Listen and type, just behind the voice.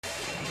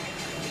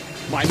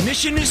My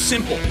mission is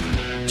simple,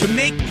 to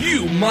make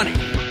you money.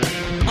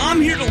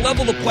 I'm here to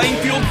level the playing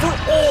field for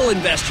all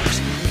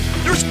investors.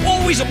 There's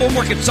always a bull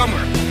market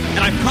somewhere, and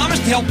I promise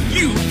to help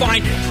you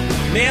find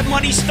it. Mad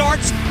Money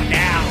starts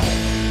now.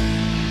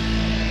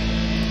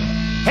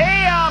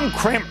 Hey, I'm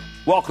Cramer.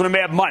 Welcome to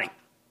Mad Money.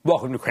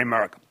 Welcome to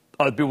Cramerica.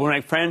 Other people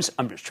make friends.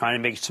 I'm just trying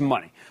to make some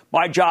money.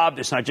 My job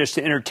is not just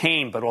to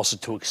entertain, but also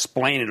to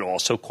explain it all.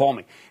 So call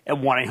me at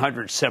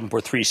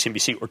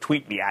 1-800-743-CNBC or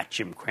tweet me at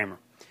Jim Cramer.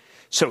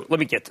 So let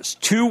me get this.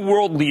 Two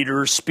world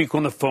leaders speak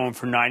on the phone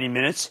for 90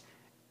 minutes,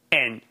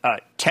 and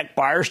tech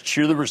buyers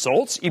cheer the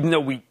results, even though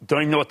we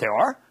don't even know what they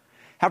are.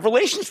 Have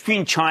relations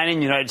between China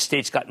and the United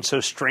States gotten so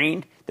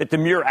strained that the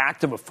mere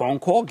act of a phone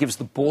call gives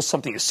the bulls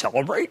something to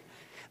celebrate?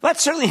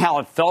 That's certainly how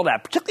it felt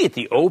at, particularly at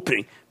the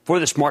opening, before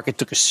this market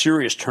took a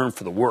serious turn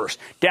for the worse.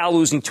 Dow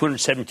losing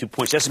 272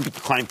 points, S&P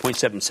declining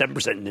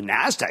 0.77%, and the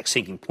NASDAQ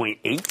sinking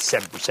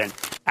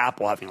 0.87%,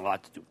 Apple having a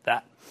lot to do with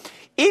that.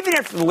 Even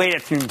after the late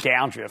afternoon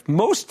downdrift,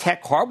 most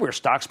tech hardware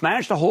stocks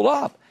managed to hold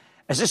up,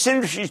 as this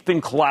industry has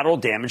been collateral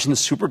damage in the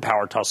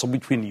superpower tussle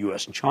between the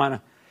U.S. and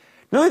China.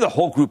 Nearly the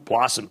whole group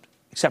blossomed,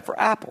 except for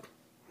Apple.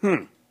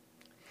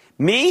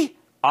 Me,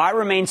 I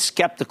remain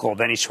skeptical of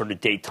any sort of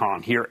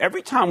détente here.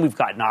 Every time we've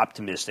gotten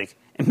optimistic,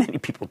 and many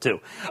people do,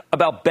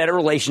 about better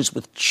relations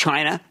with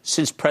China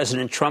since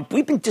President Trump,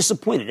 we've been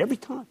disappointed every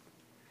time.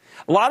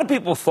 A lot of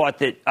people thought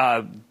that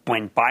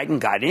when Biden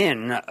got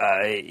in,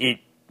 it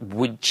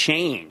would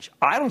change.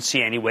 I don't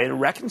see any way to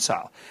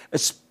reconcile,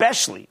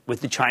 especially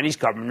with the Chinese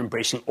government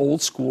embracing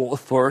old-school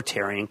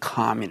authoritarian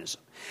communism.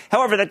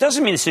 However, that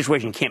doesn't mean the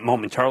situation can't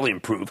momentarily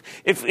improve.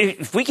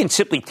 If we can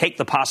simply take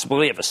the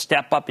possibility of a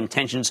step-up in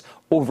tensions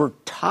over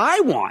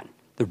Taiwan,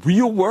 the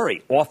real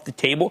worry, off the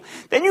table,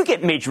 then you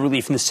get major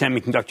relief in the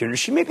semiconductor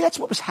industry. Maybe that's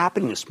what was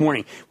happening this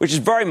morning, which is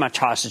very much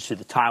hostage to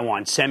the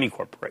Taiwan Semi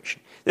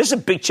Corporation. This is a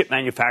big chip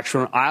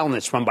manufacturer on an island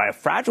that's run by a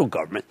fragile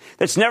government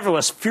that's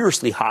nevertheless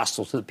fiercely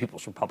hostile to the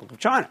People's Republic of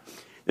China.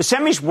 The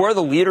semis were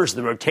the leaders of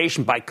the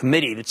rotation by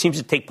committee that seems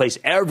to take place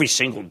every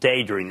single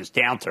day during this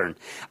downturn.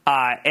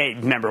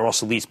 And remember,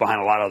 also leads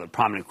behind a lot of other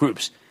prominent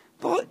groups.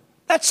 But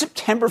that's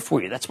September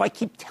for you. That's why I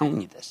keep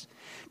telling you this.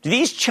 Do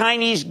these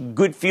Chinese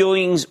good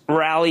feelings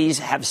rallies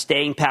have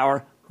staying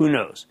power? Who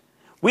knows?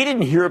 We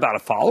didn't hear about a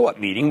follow-up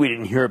meeting. We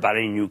didn't hear about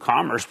any new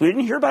commerce. We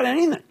didn't hear about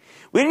anything.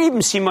 We didn't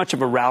even see much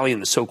of a rally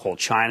in the so-called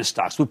China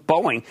stocks, with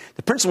Boeing,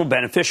 the principal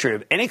beneficiary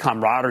of any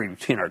camaraderie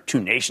between our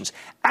two nations,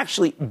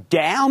 actually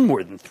down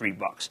more than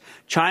 $3.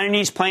 China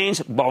needs planes.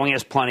 Boeing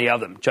has plenty of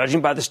them.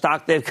 Judging by the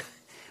stock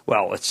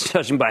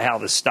judging by how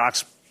the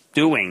stock's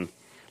doing,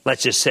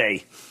 let's just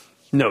say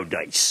no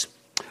dice.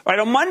 All right,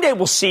 on Monday,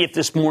 we'll see if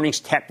this morning's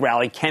tech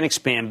rally can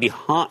expand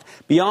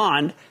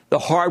beyond the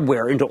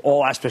hardware into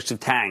all aspects of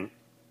tech,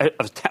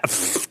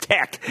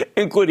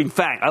 including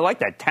FANG. I like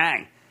that,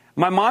 Tang.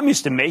 My mom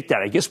used to make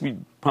that. I guess we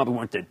probably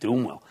weren't that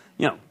doing well.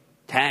 You know,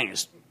 Tang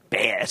is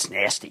bad. It's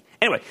nasty.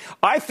 Anyway,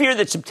 I fear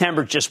that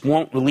September just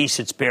won't release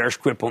its bearish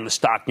grip on the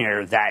stock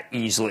narrative that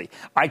easily.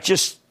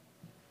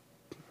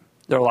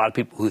 There are a lot of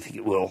people who think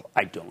it will.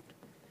 I don't.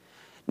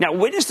 Now,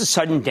 witness the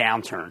sudden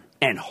downturn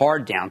and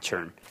hard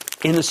downturn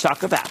in the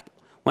stock of Apple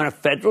when a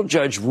federal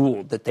judge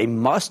ruled that they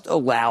must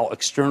allow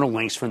external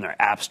links from their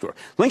app store,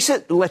 links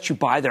that let you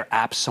buy their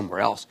apps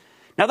somewhere else.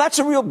 Now, that's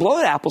a real blow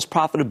to Apple's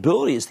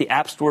profitability, as the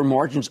app store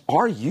margins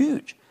are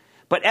huge.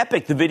 But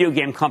Epic, the video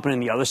game company on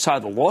the other side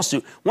of the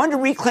lawsuit, wanted to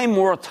reclaim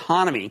more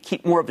autonomy and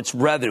keep more of its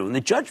revenue, and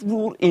the judge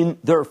ruled in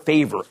their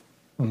favor,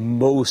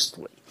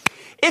 mostly.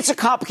 It's a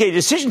complicated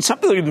decision. Some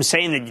people have been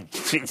saying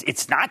that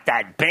it's not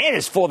that bad.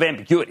 It's full of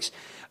ambiguities.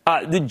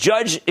 The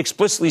judge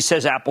explicitly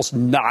says Apple's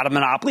not a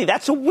monopoly.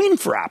 That's a win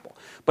for Apple.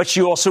 But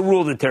she also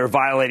ruled that they're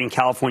violating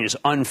California's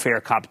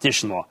unfair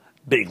competition law.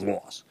 Big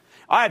loss.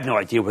 I have no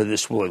idea whether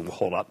this ruling will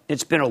hold up.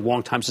 It's been a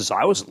long time since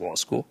I was at law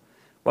school.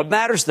 What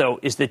matters, though,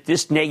 is that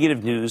this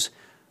negative news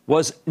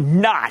was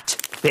not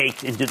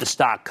baked into the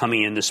stock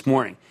coming in this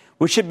morning,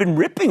 which had been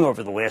ripping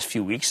over the last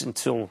few weeks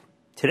until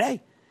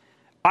today.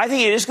 I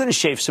think it is going to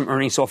shave some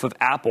earnings off of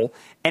Apple,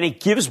 and it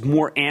gives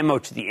more ammo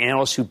to the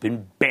analysts who've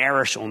been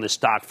bearish on this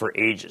stock for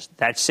ages.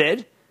 That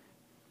said,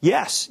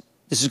 yes,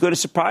 this is going to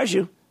surprise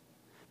you.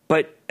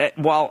 But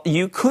while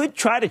you could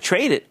try to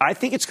trade it, I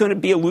think it's going to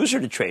be a loser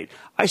to trade.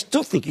 I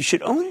still think you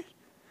should own it.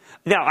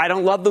 Now, I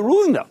don't love the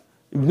ruling, though.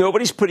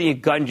 Nobody's putting a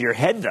gun to your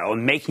head, though,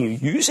 and making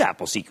you use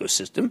Apple's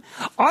ecosystem.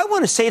 I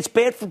want to say it's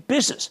bad for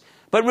business,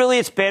 but really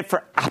it's bad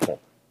for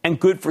Apple and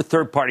good for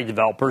third-party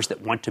developers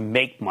that want to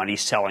make money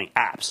selling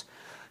apps.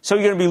 So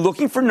you're going to be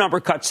looking for number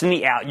cuts in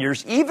the out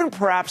years, even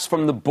perhaps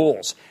from the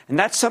bulls. And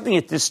that's something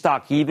that this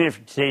stock, even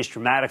if today's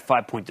dramatic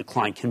 5-point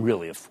decline, can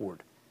really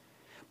afford.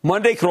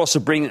 Monday could also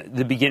bring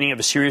the beginning of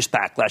a serious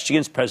backlash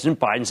against President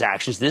Biden's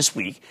actions this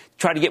week to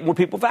try to get more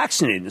people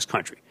vaccinated in this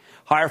country.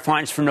 Higher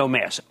fines for no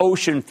mask,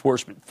 OSHA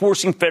enforcement,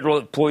 forcing federal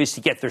employees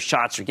to get their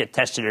shots or get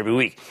tested every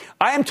week.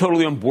 I am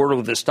totally on board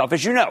with this stuff,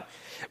 as you know.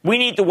 We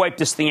need to wipe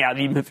this thing out,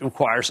 even if it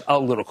requires a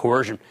little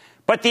coercion.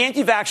 But the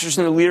anti-vaxxers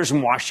and the leaders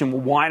in Washington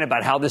will whine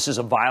about how this is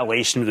a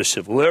violation of their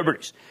civil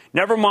liberties.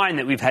 Never mind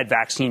that we've had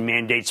vaccine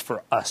mandates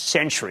for a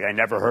century. I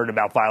never heard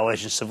about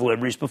violations of civil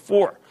liberties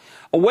before.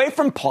 Away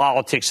from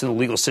politics and the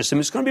legal system,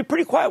 it's going to be a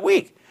pretty quiet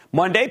week.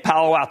 Monday,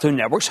 Palo Alto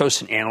Networks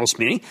hosts an analyst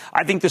meeting.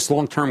 I think this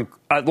longtime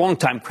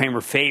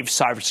Cramer fave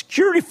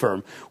cybersecurity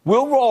firm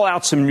will roll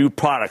out some new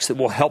products that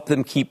will help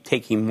them keep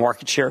taking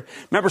market share.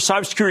 Remember,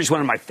 cybersecurity is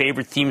one of my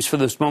favorite themes for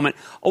this moment,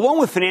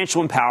 along with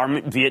financial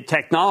empowerment via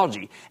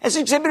technology, as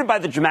exhibited by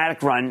the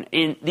dramatic run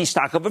in the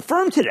stock of a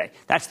firm today.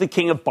 That's the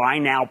king of buy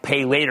now,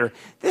 pay later.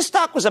 This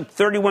stock was up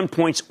 31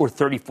 points or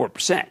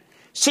 34%.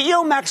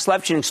 CEO Max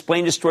Levchin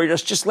explained the story to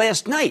us just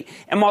last night.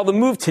 And while the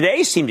move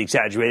today seemed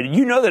exaggerated,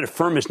 you know that a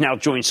firm has now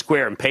joined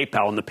Square and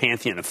PayPal in the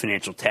pantheon of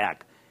financial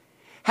tech.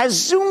 Has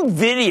Zoom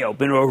Video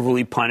been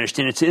overly punished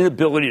in its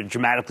inability to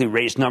dramatically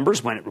raise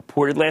numbers when it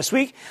reported last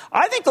week?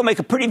 I think they'll make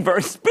a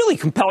really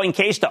compelling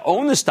case to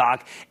own the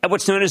stock at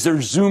what's known as their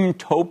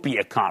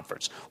Zoomtopia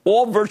conference.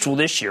 All virtual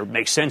this year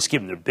makes sense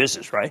given their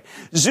business, right?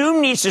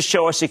 Zoom needs to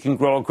show us it can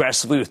grow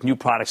aggressively with new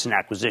products and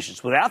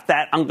acquisitions. Without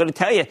that, I'm going to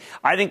tell you,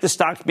 I think the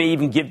stock may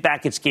even give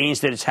back its gains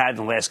that it's had in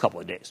the last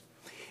couple of days.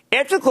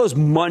 After the close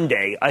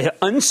Monday,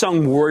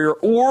 Unsung Warrior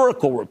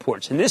Oracle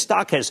reports, and this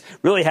stock has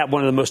really had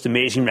one of the most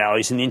amazing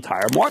rallies in the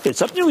entire market.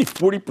 It's up nearly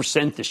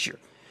 40% this year.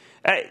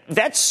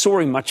 That's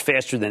soaring much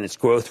faster than its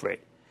growth rate.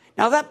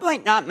 Now, that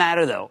might not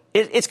matter, though.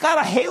 It's got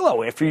a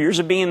halo after years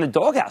of being in the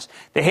doghouse.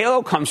 The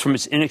halo comes from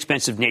its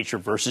inexpensive nature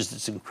versus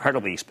its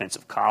incredibly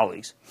expensive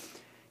colleagues.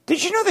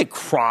 Did you know that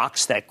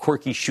Crocs, that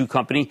quirky shoe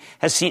company,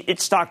 has seen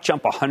its stock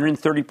jump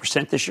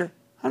 130% this year?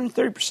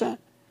 130%.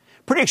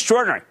 Pretty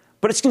extraordinary.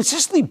 But it's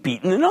consistently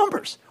beaten the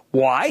numbers.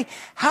 Why?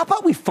 How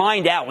about we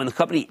find out when the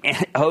company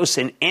hosts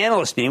an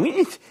analyst meeting?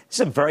 This is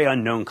a very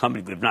unknown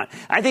company, believe it or not.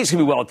 I think it's going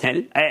to be well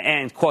attended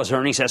and cause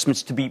earnings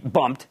estimates to be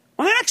bumped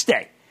on the next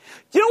day.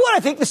 You know what? I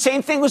think the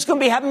same thing was going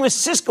to be happening with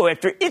Cisco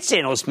after its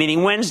analyst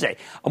meeting Wednesday.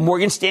 A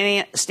Morgan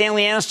Stanley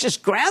analyst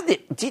just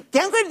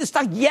downgraded the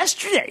stock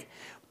yesterday.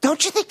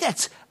 Don't you think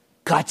that's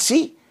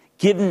gutsy,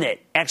 given that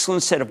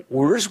excellent set of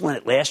orders when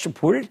it last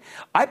reported?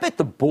 I bet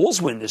the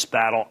bulls win this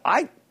battle.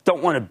 I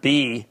don't want to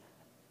be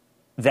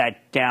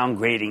that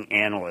downgrading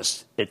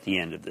analyst at the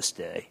end of this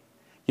day.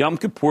 Yom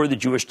Kippur, the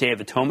Jewish Day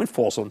of Atonement,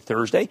 falls on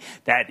Thursday.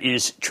 That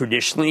is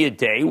traditionally a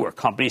day where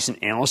companies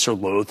and analysts are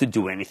loath to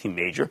do anything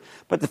major.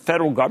 But the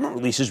federal government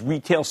releases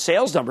retail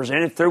sales numbers,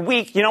 and if they're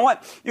weak, you know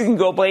what? You can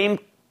go blame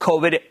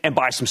COVID and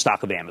buy some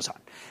stock of Amazon.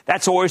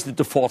 That's always the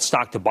default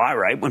stock to buy,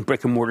 right, when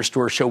brick-and-mortar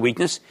stores show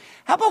weakness.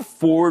 How about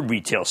forward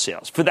retail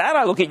sales? For that,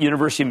 I look at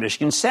University of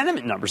Michigan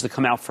sentiment numbers that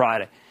come out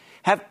Friday.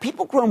 Have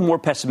people grown more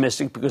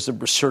pessimistic because of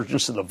the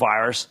resurgence of the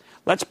virus?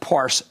 Let's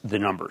parse the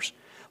numbers.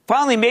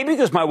 Finally, maybe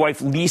because my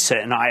wife Lisa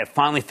and I have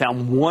finally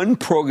found one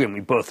program we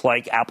both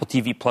like, Apple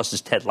TV Plus's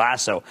Ted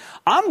Lasso,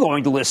 I'm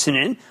going to listen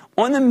in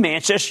on the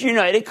Manchester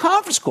United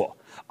conference call.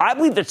 I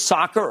believe that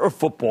soccer, or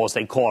football as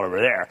they call it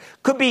over there,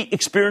 could be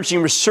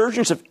experiencing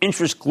resurgence of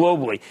interest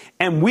globally,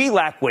 and we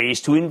lack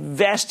ways to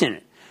invest in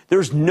it.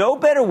 There's no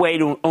better way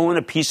to own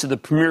a piece of the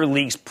Premier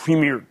League's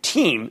premier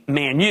team,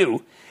 Man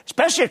U,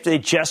 especially after they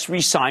just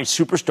re-signed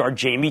superstar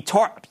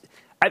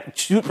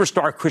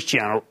superstar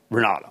Cristiano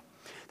Ronaldo.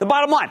 The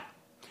bottom line,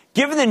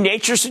 given the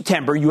nature of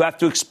September, you have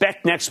to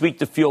expect next week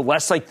to feel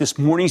less like this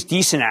morning's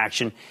decent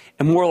action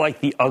and more like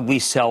the ugly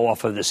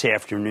sell-off of this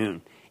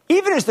afternoon,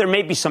 even as there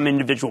may be some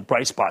individual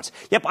bright spots.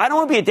 Yep, I don't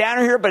want to be a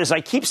downer here, but as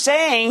I keep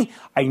saying,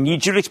 I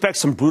need you to expect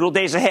some brutal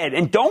days ahead.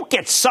 And don't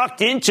get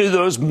sucked into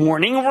those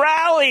morning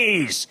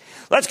rallies.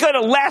 Let's go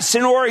to Les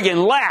in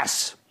Oregon.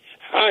 Les.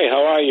 Hi,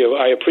 how are you?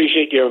 I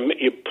appreciate you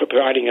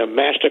providing a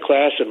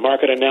masterclass in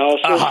market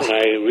analysis, and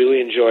I really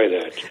enjoy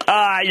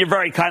that. You're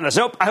very kind. I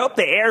hope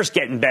the air's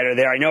getting better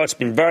there. I know it's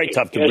been very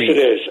tough to breathe.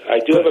 Yes, it is. I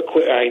do have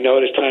I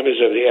know this time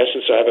is of the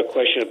essence. I have a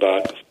question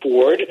about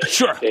Ford.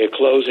 Sure. They're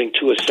closing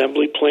 2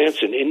 assembly plants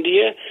in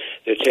India.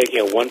 They're taking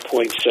a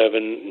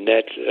 $1.7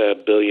 net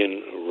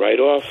billion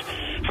write-off.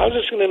 How's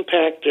this going to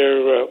impact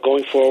their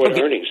going forward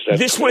earnings?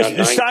 The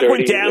stock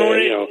went down on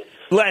it.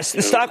 Les,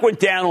 the stock went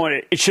down on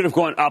it. It should have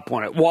gone up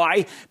on it.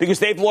 Why? Because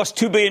they've lost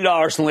 $2 billion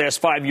in the last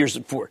 5 years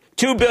at Ford.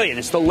 $2 billion.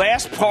 It's the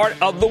last part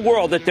of the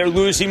world that they're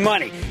losing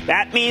money.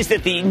 That means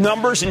that the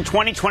numbers in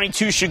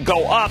 2022 should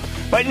go up.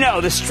 But no,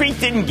 the street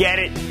didn't get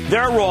it.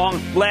 They're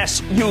wrong. Les,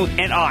 you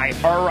and I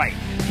are right.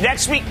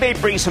 Next week may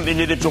bring some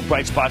individual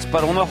bright spots,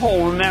 but on the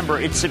whole, remember,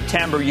 it's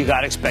September. You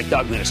got to expect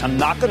ugliness. I'm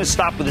not going to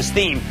stop with this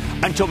theme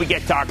until we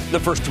get to the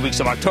first 2 weeks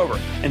of October,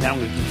 and then I'm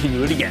going to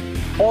continue it again.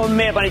 On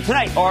Mad Money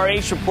tonight,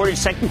 RH reported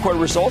second quarter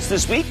results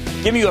this week,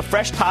 giving you a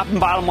fresh top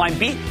and bottom line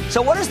beat.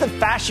 So what does the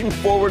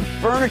fashion-forward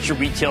furniture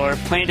retailer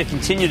plan to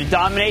continue to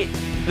dominate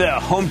the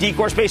home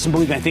decor space? And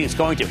believe me, I think it's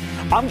going to.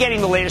 I'm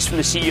getting the latest from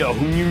the CEO,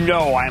 whom you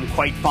know I am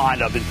quite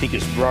fond of and think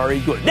is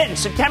very good. Then,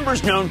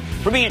 September's known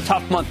for being a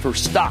tough month for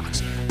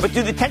stocks. But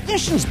do the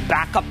technicians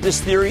back up this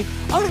theory?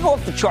 I'm going to go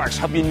off the charts,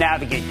 help you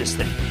navigate this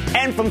thing.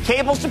 And from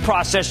cables to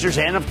processors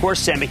and, of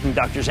course,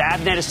 semiconductors,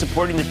 Avnet is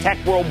supporting the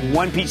tech world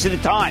one piece at a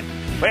time.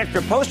 But after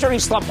a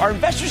post-earnings slump, are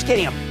investors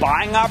getting a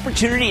buying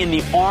opportunity in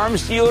the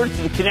arms dealer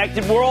to the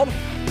connected world?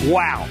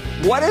 Wow.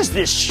 What does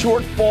this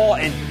shortfall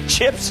in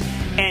chips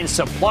and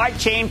supply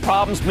chain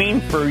problems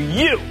mean for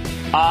you?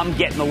 I'm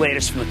getting the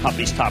latest from the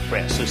company's top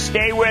brass. So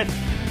stay with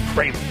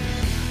Cramer.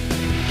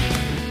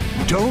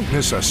 Don't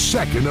miss a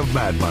second of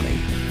Mad Money.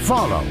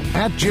 Follow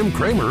 @Jim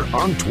Cramer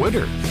on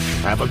Twitter.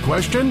 Have a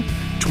question?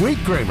 Tweet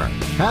Cramer.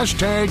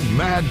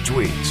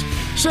 #MadTweets.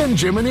 Send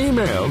Jim an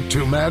email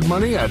to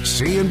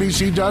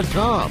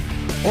madmoney@cnbc.com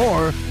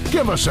or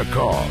give us a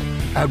call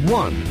at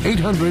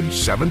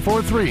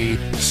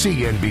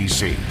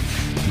 1-800-743-CNBC.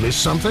 Miss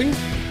something?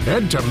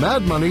 Head to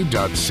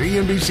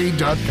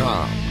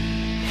madmoney.cnbc.com.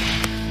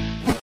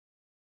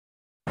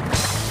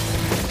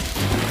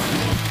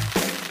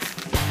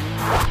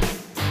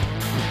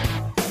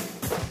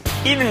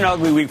 Even an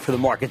ugly week for the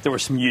market, there were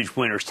some huge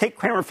winners. Take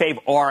Cramer fave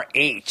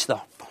RH,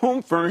 the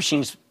home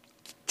furnishings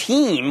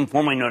team,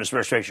 formerly known as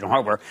Restoration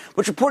Hardware,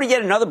 which reported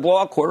yet another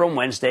blowout quarter on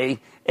Wednesday.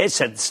 It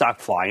said the stock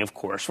flying, of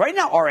course. Right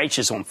now, RH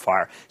is on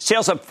fire.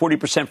 Sales up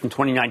 40% from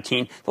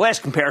 2019, the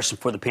last comparison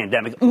for the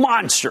pandemic.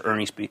 Monster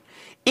earnings beat.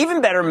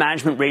 Even better,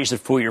 management raised their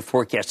full-year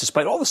forecast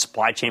despite all the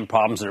supply chain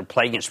problems that are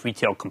plaguing its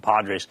retail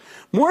compadres.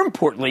 More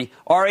importantly,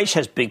 RH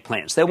has big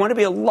plans. They want to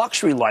be a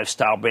luxury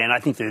lifestyle brand. I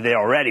think they're there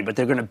already, but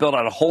they're going to build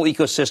out a whole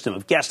ecosystem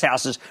of guest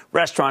houses,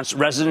 restaurants,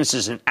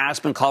 residences in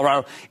Aspen,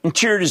 Colorado,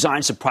 interior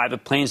designs of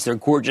private planes. They're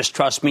gorgeous,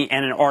 trust me,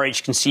 and an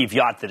RH-conceived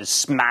yacht that is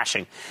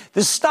smashing.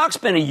 The stock's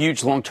been a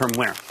huge long-term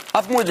winner,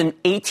 up more than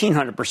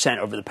 1,800%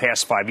 over the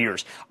past 5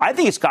 years. I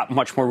think it's got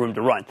much more room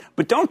to run.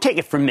 But don't take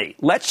it from me.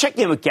 Let's check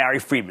in with Gary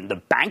Friedman,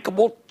 the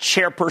bankable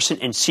chairperson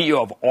and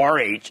CEO of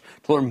RH,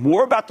 to learn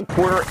more about the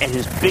quarter and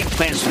his big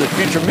plans for the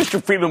future. Mr.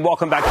 Friedman,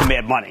 welcome back to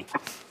Mad Money.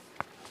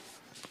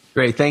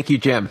 Great. Thank you,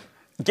 Jim.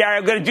 Gary,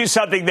 I'm going to do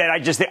something that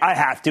I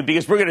have to,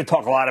 because we're going to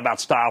talk a lot about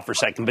style for a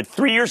second. But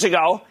 3 years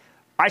ago,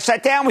 I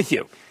sat down with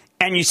you.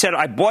 And you said,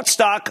 I bought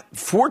stock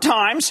 4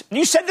 times.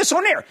 You said this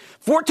on air.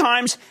 4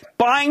 times,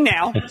 buying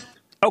now.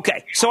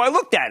 Okay, so I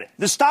looked at it.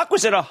 The stock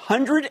was at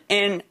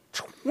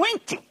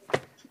 120.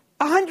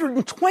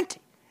 120.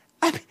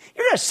 I mean,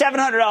 you're at a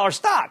 $700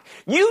 stock.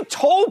 You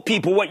told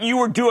people what you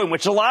were doing,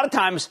 which a lot of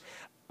times,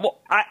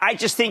 I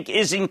just think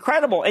is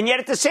incredible. And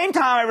yet at the same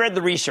time, I read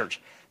the research.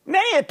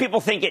 Many of the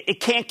people think it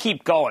can't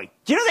keep going.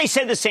 Do you know they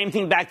said the same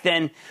thing back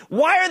then?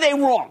 Why are they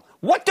wrong?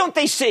 What don't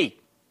they see?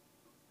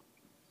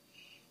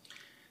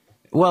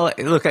 Well,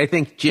 look, I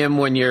think, Jim,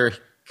 when you're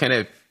kind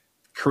of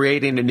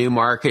creating a new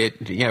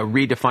market,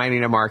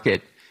 redefining a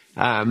market,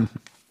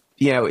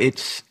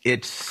 it's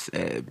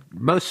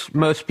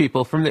most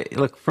people from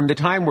the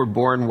time we're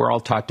born, we're all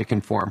taught to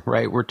conform,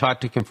 right? We're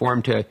taught to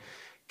conform to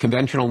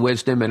conventional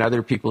wisdom and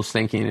other people's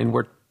thinking, and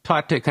we're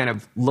taught to kind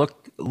of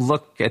look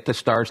at the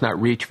stars,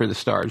 not reach for the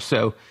stars.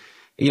 So,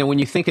 when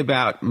you think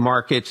about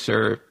markets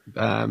or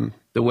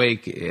the way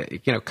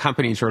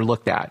companies are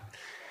looked at,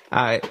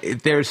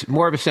 there's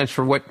more of a sense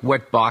for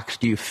what box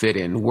do you fit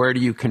in? Where do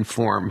you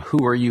conform?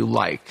 Who are you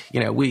like?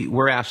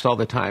 We're asked all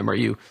the time, are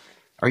you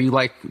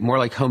more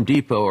like Home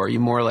Depot? Are you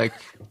more like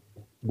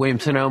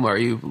Williams-Sonoma? Are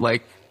you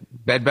like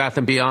Bed Bath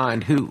 &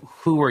 Beyond?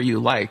 Who are you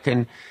like?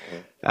 And,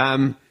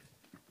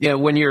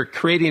 when you're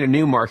creating a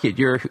new market,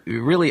 you're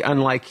really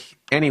unlike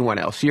anyone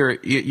else.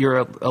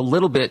 You're a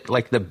little bit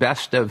like the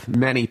best of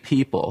many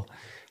people.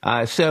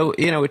 So,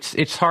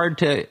 it's hard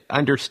to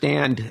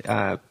understand,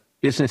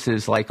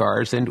 businesses like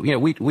ours. And,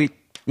 we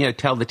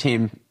tell the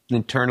team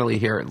internally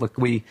here, look,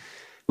 we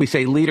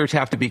say leaders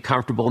have to be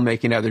comfortable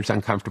making others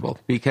uncomfortable,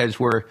 because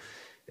we're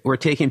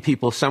taking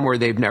people somewhere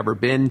they've never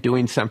been,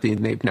 doing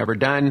something they've never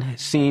done,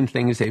 seeing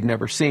things they've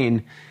never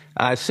seen.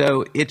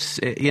 So it's,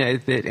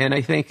 and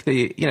I think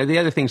the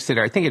other things that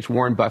I think it's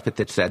Warren Buffett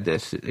that said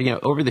this,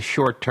 over the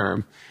short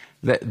term,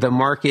 the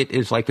market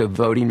is like a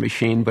voting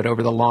machine, but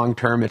over the long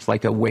term, it's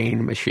like a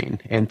weighing machine,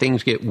 and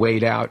things get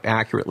weighed out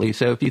accurately.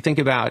 So if you think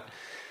about,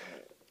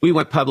 we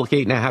went public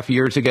 8.5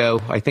 years ago.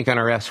 I think on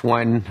our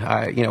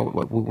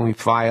S1, when we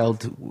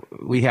filed,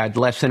 we had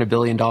less than $1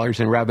 billion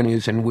in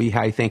revenues, and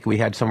I think we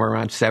had somewhere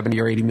around $70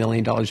 or $80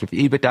 million of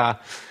EBITDA.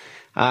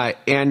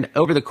 And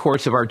over the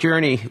course of our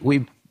journey,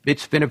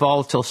 it's been a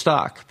volatile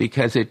stock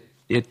because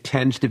it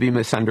tends to be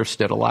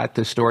misunderstood a lot.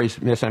 The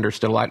story's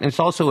misunderstood a lot, and it's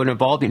also an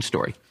evolving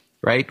story,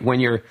 right? When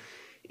you're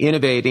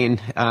innovating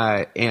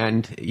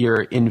and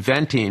you're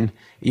inventing,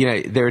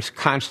 there's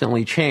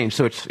constantly change.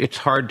 So it's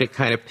hard to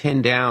kind of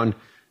pin down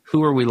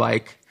who are we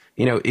like,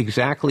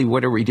 exactly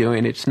what are we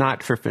doing. It's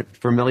not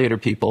familiar to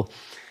people.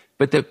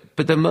 But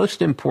the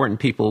most important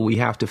people we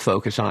have to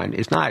focus on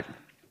is not,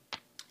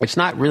 it's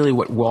not really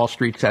what Wall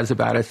Street says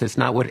about us. It's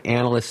not what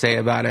analysts say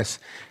about us.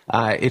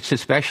 It's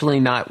especially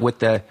not what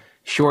the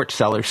short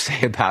sellers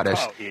say about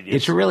us.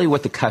 It's really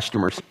what the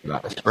customers say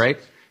about us, right?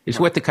 It's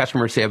what the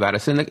customers say about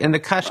us. And the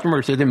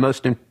customers are the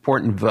most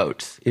important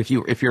votes if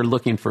you're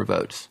looking for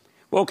votes.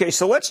 Well, okay,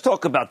 so let's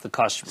talk about the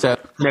customer.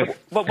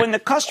 But when the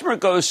customer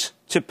goes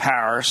to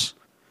Paris,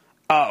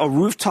 a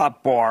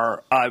rooftop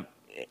bar,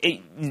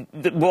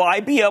 will I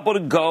be able to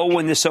go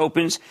when this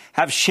opens,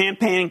 have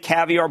champagne and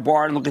caviar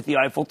bar and look at the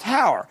Eiffel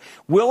Tower?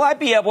 Will I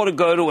be able to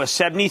go to a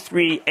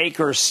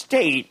 73-acre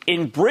estate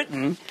in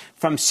Britain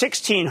from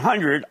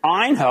 1600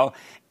 Eindhoven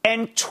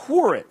and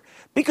tour it?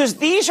 Because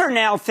these are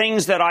now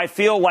things that I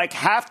feel like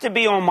have to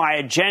be on my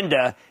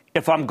agenda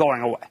if I'm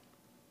going away.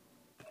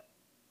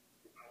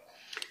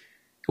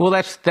 Well,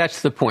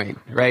 that's the point,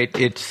 right?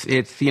 It's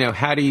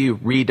how do you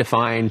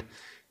redefine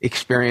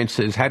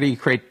experiences? How do you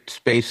create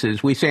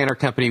spaces? We say in our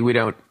company we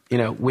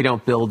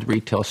don't build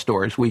retail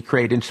stores. We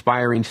create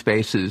inspiring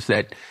spaces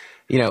that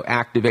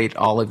activate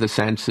all of the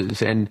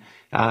senses, and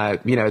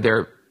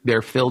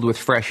they're filled with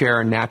fresh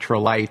air and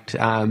natural light,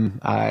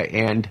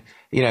 and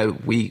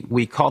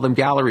we call them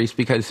galleries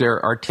because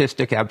they're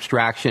artistic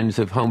abstractions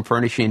of home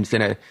furnishings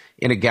in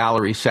a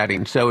gallery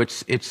setting. So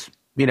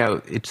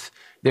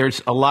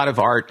there's a lot of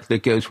art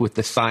that goes with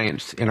the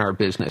science in our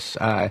business.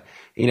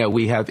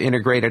 We have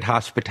integrated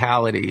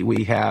hospitality.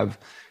 We have,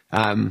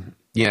 as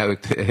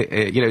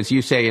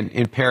you say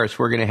in Paris,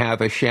 we're going to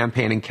have a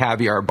champagne and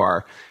caviar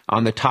bar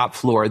on the top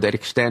floor that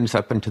extends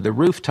up into the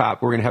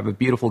rooftop. We're going to have a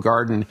beautiful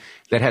garden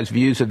that has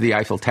views of the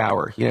Eiffel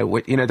Tower.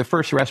 The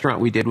first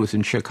restaurant we did was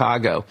in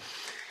Chicago.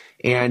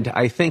 And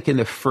I think in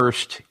the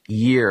first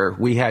year,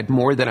 we had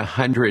more than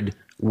 100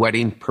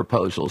 wedding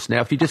proposals. Now,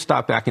 if you just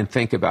stop back and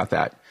think about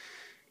that,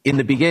 in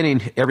the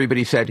beginning,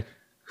 everybody said,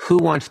 who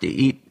wants to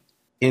eat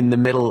in the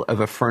middle of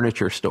a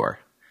furniture store?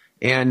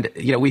 And,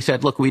 we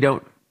said, look, we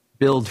don't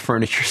build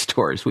furniture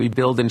stores. We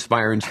build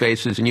inspiring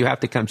spaces, and you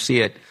have to come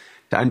see it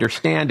to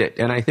understand it.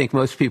 And I think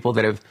most people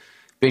that have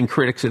been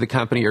critics of the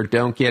company or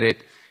don't get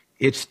it,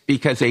 it's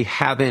because they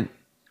haven't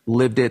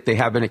lived it. They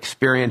haven't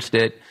experienced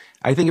it.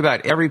 I think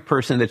about every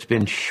person that's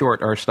been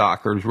short our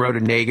stock or wrote a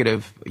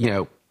negative,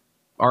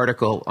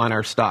 article on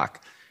our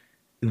stock.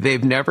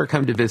 They've never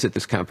come to visit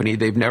this company.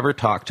 They've never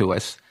talked to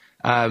us.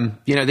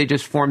 They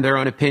just form their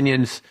own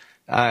opinions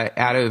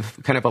out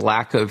of kind of a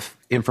lack of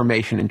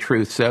information and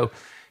truth. So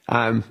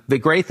the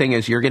great thing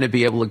is you're going to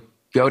be able to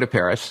go to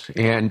Paris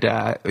and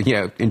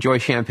enjoy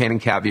champagne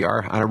and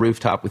caviar on a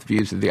rooftop with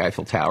views of the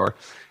Eiffel Tower.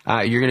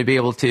 You're going to be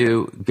able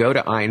to go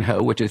to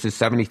Eindhoven, which is a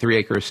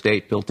 73-acre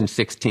estate built in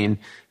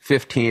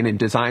 1615 and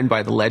designed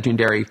by the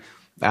legendary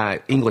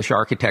English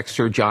architect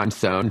Sir John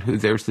Soane,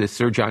 there's this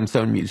Sir John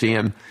Soane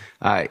Museum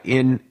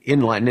in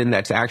London.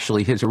 That's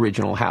actually his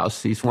original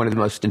house. He's one of the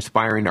most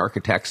inspiring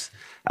architects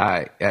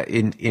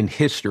in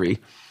history.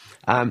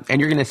 And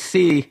you're going to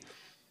see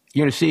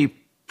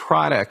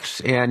products,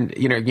 and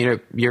you're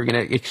going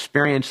to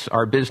experience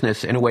our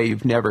business in a way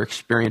you've never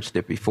experienced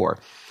it before.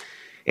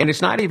 And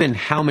it's not even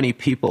how many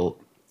people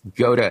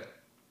go to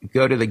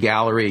the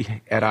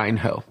gallery at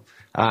Eindhoven.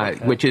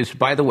 Which is,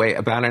 by the way,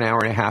 about an hour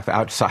and a half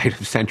outside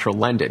of central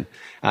London.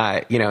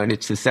 And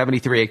it's a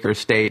 73-acre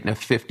estate and a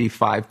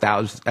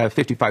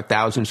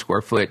 55,000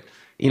 square foot,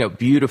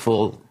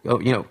 beautiful,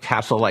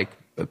 castle-like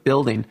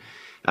building.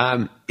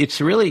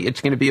 It's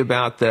going to be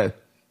about the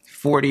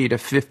 40 to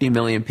 50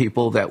 million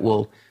people that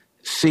will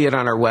see it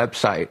on our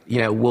website.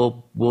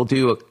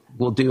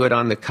 We'll do it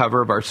on the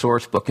cover of our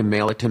source book and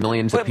mail it to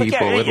millions of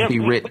people. It'll be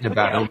written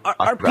about.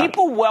 Are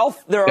people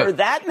wealth? There are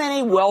that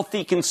many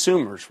wealthy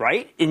consumers,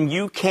 right? In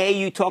UK,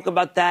 you talk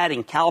about that.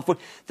 In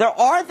California, there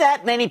are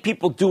that many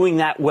people doing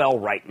that well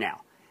right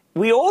now.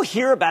 We all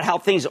hear about how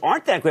things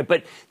aren't that great,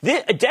 but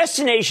a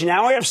destination,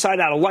 now I have side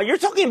out a lot. You're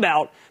talking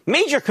about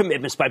major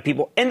commitments by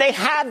people, and they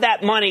have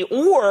that money,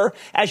 or,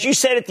 as you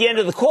said at the end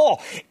of the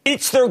call,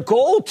 it's their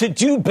goal to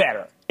do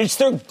better. It's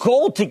their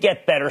goal to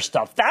get better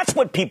stuff. That's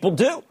what people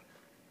do.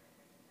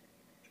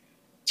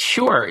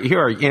 Sure.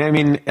 I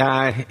mean,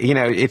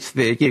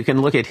 you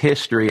can look at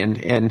history,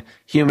 and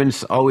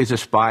humans always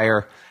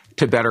aspire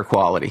to better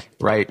quality,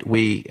 right? But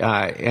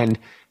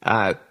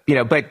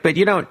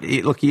you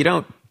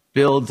don't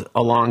build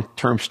a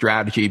long-term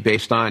strategy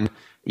based on,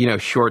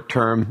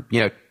 short-term,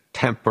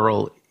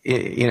 temporal,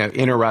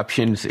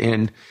 interruptions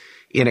in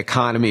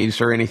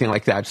economies or anything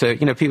like that. So,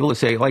 people will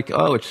say like,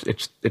 oh,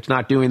 it's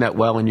not doing that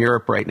well in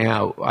Europe right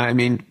now. I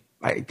mean,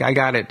 I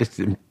got it.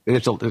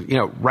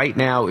 Right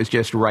now is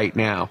just right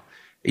now.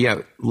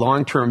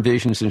 Long-term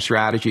visions and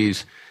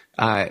strategies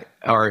are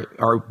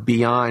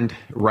beyond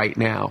right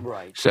now.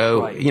 Right.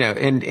 So, right.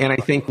 And I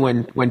think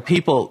when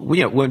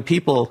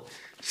people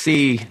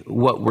see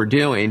what we're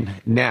doing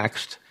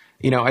next,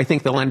 I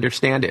think they'll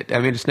understand it. I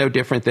mean, it's no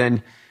different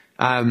than,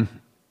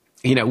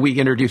 we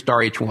introduced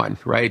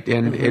RH1, right?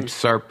 And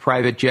it's our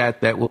private jet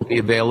that will be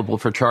available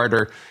for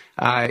charter.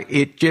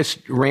 It just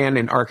ran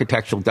in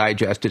Architectural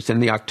Digest. It's in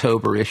the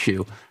October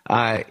issue.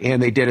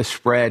 And they did a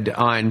spread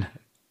on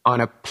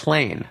a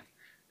plane.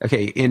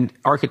 Okay, in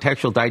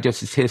Architectural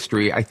Digest's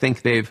history, I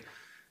think they've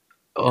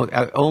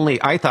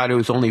I thought it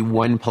was only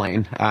one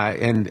plane,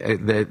 and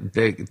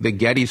the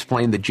Getty's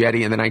plane, the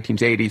Jetty in the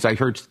 1980s. I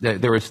heard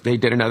that they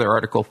did another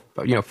article,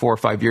 4 or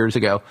 5 years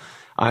ago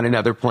on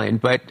another plane.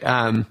 But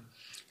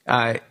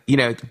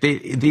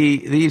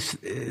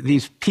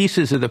these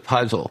pieces of the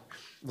puzzle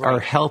are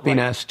helping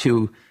us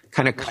to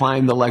kind of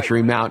climb the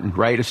luxury mountain,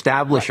 right?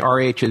 Establish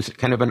RH as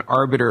kind of an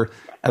arbiter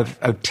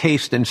of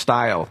taste and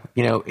style,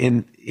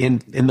 in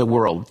the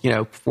world,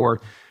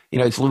 for,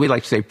 as we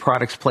like to say,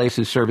 products,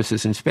 places,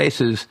 services, and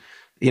spaces,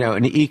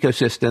 an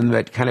ecosystem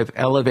that kind of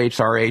elevates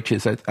RH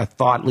as a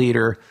thought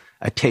leader,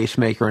 a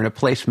tastemaker, and a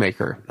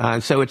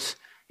placemaker. So it's,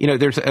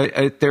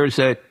 there's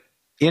a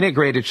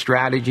integrated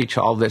strategy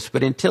to all this,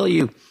 but until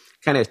you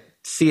kind of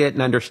see it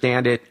and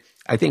understand it,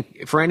 I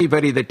think for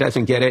anybody that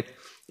doesn't get it,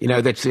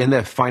 that's in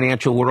the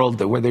financial world,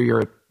 that whether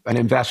you're an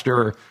investor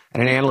or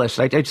an analyst,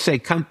 I'd say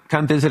come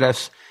visit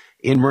us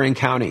in Marin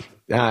County.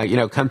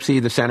 Come see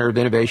the Center of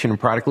Innovation and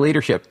Product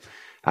Leadership.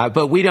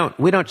 But we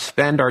don't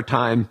spend our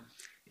time,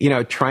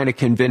 trying to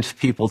convince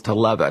people to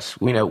love us.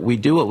 We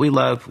do what we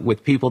love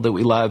with people that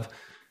we love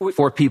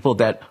for people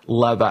that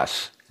love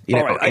us.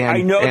 All right,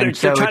 I know they're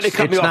trying to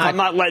cut me off. I'm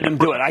not letting them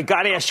do it. I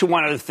got to ask you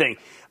one other thing.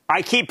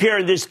 I keep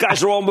hearing these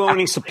guys are all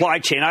moaning supply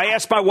chain. I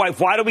asked my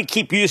wife, why do we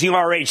keep using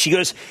RH? She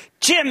goes,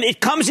 Jim, it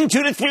comes in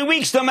 2 to 3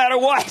 weeks no matter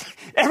what.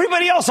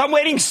 Everybody else I'm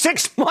waiting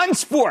 6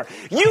 months for.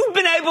 You've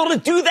been able to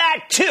do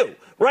that too,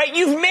 right?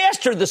 You've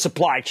mastered the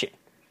supply chain.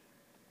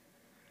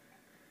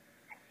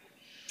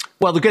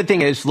 Well, the good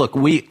thing is, look,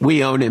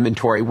 we own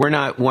inventory. We're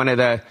not one of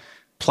the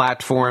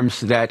platforms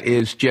that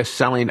is just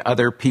selling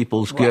other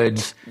people's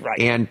goods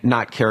and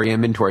not carry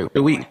inventory.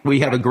 We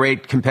have a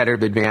great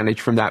competitive advantage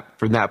from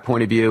that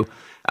point of view.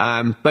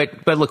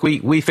 But look,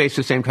 we face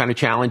the same kind of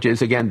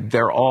challenges. Again,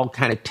 they're all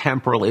kind of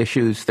temporal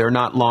issues. They're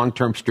not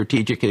long-term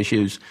strategic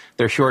issues.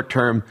 They're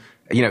short-term,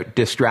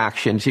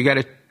 distractions. You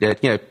got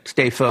to,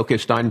 stay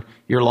focused on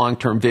your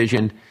long-term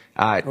vision,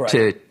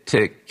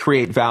 to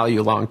create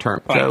value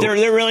long-term. Right. So,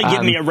 they're really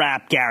giving me a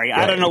rap, Gary.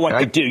 I don't know what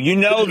to do. You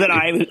know that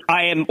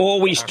I am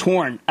always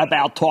torn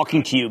about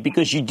talking to you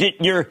because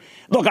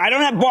look, I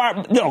don't have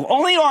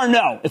only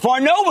Arnaud. If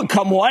Arnaud would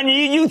come on,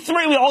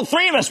 all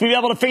three of us would be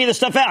able to figure this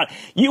stuff out.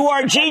 You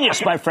are a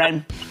genius, my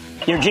friend.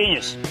 You're a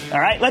genius. All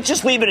right? Let's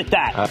just leave it at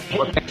that.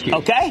 Thank you.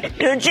 Okay?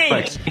 You're a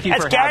genius.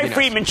 That's Gary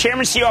Friedman,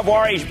 Chairman CEO of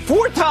RH.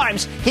 4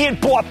 times he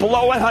had bought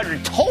below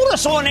 100. Told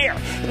us on air.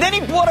 Then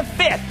he bought a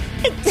fifth.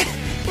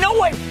 No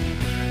way.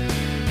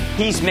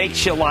 He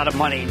makes you a lot of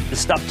money. The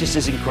stuff just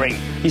isn't great.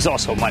 He's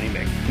also a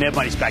moneymaker. Mad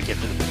Money's back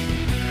after the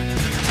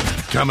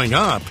break. Coming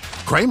up,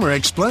 Cramer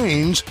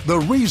explains the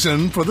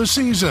reason for the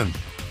season.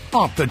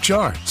 Off the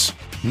charts.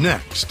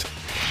 Next.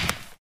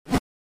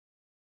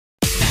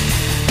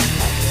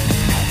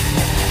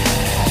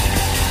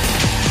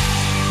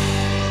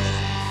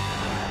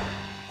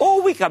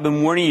 All week I've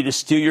been warning you to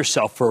steel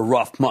yourself for a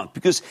rough month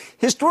because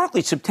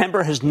historically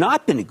September has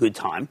not been a good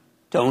time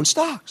to own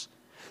stocks.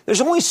 There's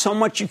only so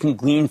much you can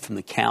glean from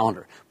the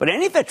calendar, but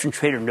any veteran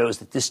trader knows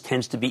that this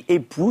tends to be a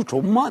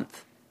brutal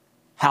month.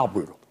 How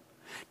brutal?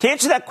 To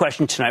answer that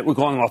question tonight, we're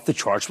going off the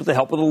charts with the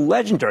help of the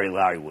legendary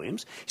Larry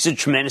Williams. He's a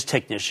tremendous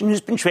technician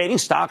who's been trading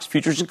stocks,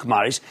 futures, and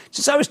commodities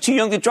since I was too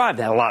young to drive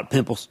and had a lot of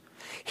pimples.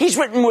 He's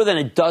written more than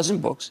a dozen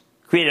books,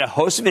 created a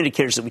host of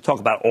indicators that we talk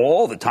about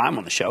all the time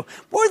on the show.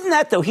 More than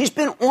that, though, he's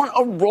been on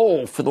a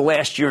roll for the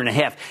last year and a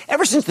half.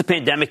 Ever since the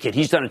pandemic hit,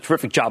 he's done a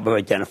terrific job of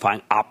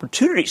identifying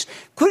opportunities,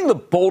 including the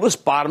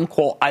boldest bottom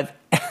call I've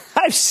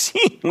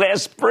seen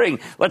last spring.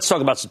 Let's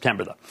talk about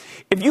September, though.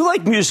 If you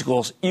like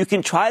musicals, you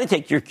can try to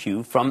take your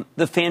cue from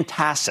the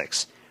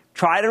Fantastics.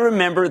 Try to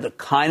remember the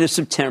kind of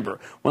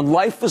September when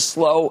life was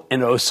slow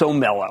and oh so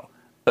mellow.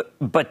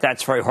 But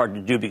that's very hard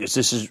to do because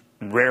this is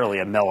rarely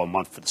a mellow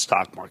month for the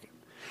stock market.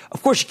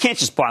 Of course, you can't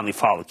just blindly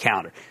follow the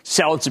calendar.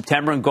 Sell in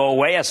September and go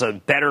away has a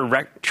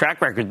better track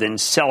record than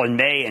sell in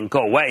May and go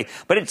away.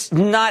 But it's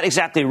not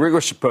exactly a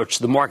rigorous approach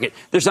to the market.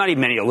 There's not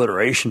even any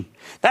alliteration.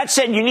 That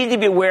said, you need to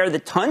be aware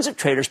that tons of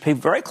traders pay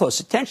very close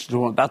attention to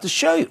what I'm about to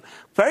show you.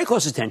 Very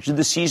close attention to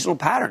the seasonal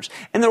patterns.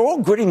 And they're all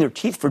gritting their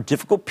teeth for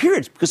difficult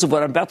periods because of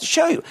what I'm about to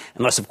show you.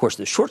 Unless, of course,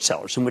 they're short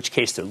sellers, in which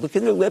case they're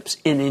licking their lips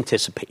in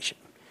anticipation.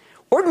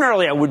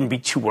 Ordinarily, I wouldn't be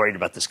too worried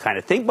about this kind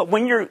of thing, but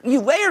when you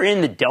layer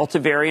in the Delta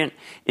variant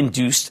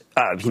induced,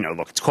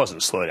 look, it's causing a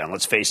slowdown,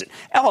 let's face it.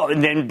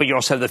 But you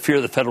also have the fear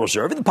of the Federal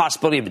Reserve and the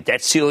possibility of a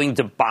debt ceiling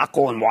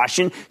debacle in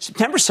Washington.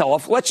 September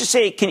sell-off, let's just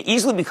say it can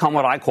easily become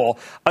what I call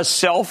a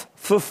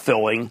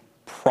self-fulfilling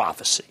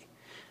prophecy.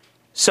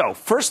 So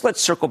first, let's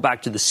circle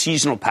back to the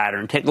seasonal pattern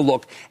and take a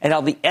look at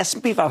how the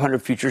S&P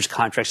 500 futures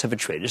contracts have been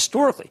traded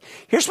historically.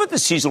 Here's what the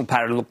seasonal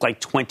pattern looked like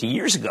 20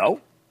 years ago.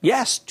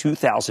 Yes,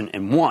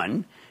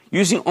 2001.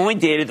 Using only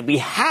data that we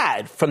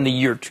had from the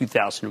year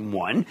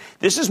 2001.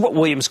 This is what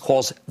Williams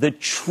calls the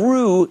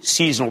true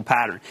seasonal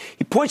pattern.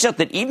 He points out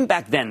that even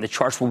back then, the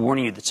charts were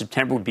warning you that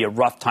September would be a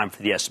rough time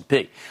for the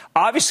S&P.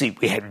 Obviously,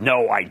 we had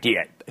no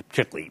idea,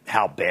 particularly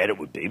how bad it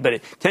would be, but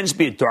it tends to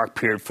be a dark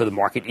period for the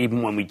market,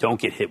 even when we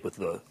don't get hit with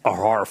a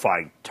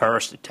horrifying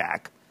terrorist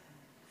attack.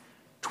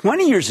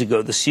 20 years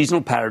ago, the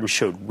seasonal pattern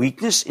showed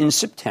weakness in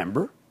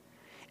September,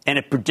 and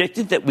it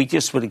predicted that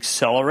weakness would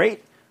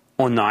accelerate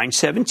on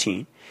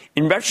 9/17.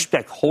 In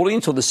retrospect, holding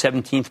until the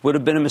 17th would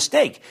have been a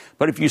mistake.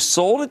 But if you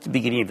sold at the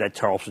beginning of that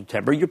terrible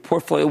September, your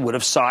portfolio would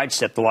have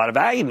sidestepped a lot of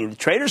agony. The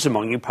traders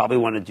among you probably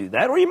want to do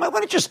that. Or you might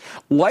want to just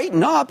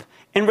lighten up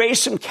and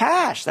raise some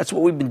cash. That's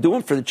what we've been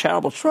doing for the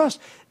charitable trust.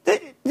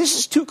 This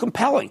is too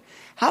compelling.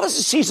 How does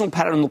the seasonal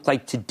pattern look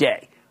like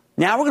today?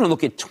 Now we're going to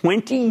look at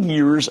 20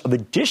 years of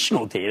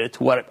additional data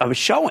to what I was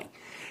showing.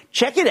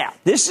 Check it out.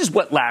 This is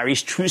what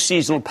Larry's true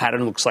seasonal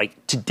pattern looks like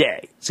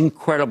today. It's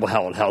incredible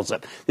how it holds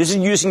up. This is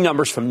using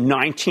numbers from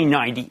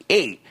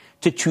 1998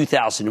 to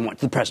 2001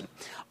 to the present.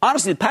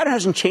 Honestly, the pattern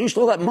hasn't changed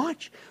all that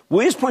much.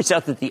 Williams points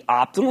out that the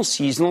optimal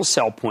seasonal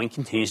sell point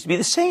continues to be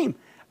the same,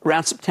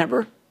 around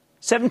September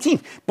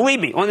 17th. Believe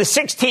me, on the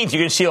 16th,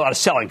 you're going to see a lot of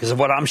selling because of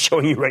what I'm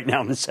showing you right now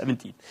on the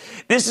 17th.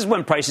 This is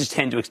when prices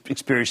tend to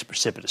experience a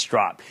precipitous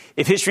drop.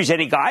 If history's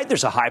any guide,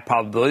 there's a high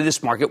probability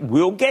this market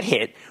will get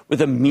hit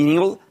with a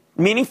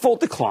meaningful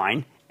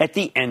decline at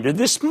the end of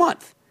this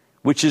month,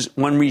 which is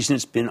one reason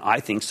it's been, I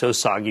think, so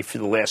soggy for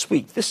the last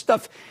week. This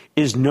stuff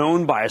is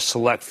known by a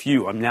select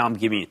few. I'm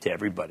giving it to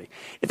everybody.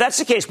 If that's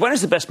the case, when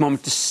is the best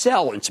moment to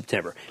sell in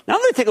September? Now I'm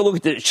going to take a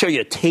look at show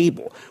you a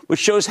table which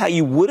shows how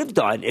you would have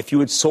done if you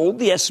had sold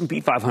the S&P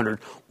 500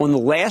 on the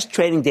last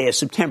trading day of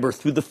September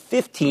through the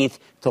 15th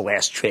to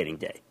last trading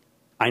day.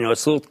 I know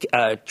it's a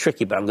little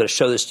tricky, but I'm going to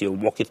show this to you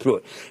and walk you through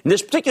it. In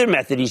this particular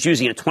method, he's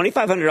using a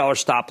 $2,500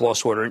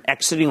 stop-loss order and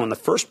exiting on the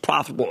first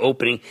profitable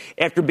opening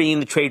after being in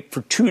the trade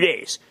for 2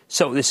 days.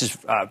 So this is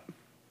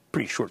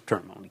pretty short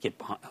term. I'm going to get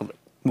behind. I'll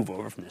move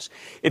over from this.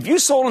 If you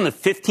sold on the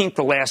 15th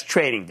to last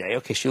trading day,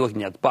 okay, so you're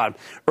looking at the bottom,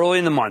 early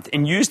in the month,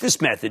 and used this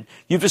method,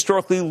 you've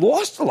historically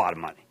lost a lot of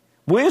money.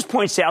 Williams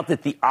points out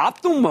that the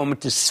optimal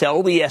moment to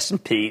sell the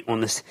S&P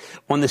on the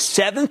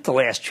 7th to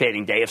last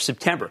trading day of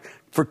September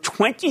for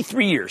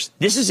 23 years,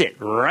 this is it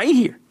right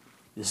here.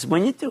 This is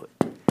when you do it.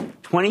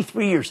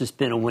 23 years has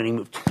been a winning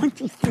move.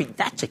 23,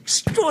 that's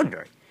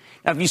extraordinary.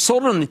 Now, if you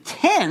sold it on the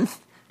 10th,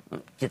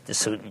 get this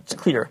so it's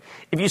clear.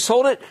 If you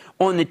sold it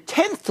on the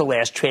 10th to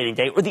last trading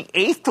day or the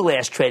 8th to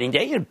last trading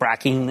day, you're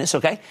bracketing this,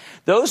 okay?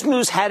 Those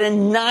moves had a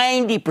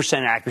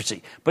 90%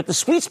 accuracy. But the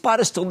sweet spot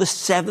is still the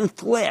 7th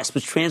to last,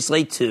 which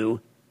translates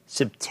to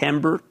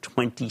September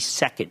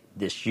 22nd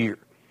this year.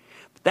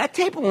 But that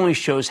table only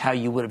shows how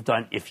you would have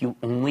done if you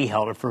only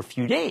held it for a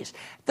few days.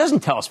 It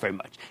doesn't tell us very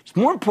much. It's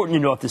more important to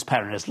know if this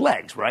pattern has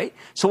legs, right?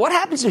 So what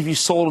happens if you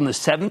sold on the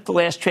 7th to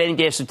last trading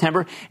day of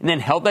September and then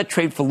held that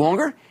trade for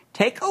longer?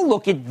 Take a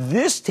look at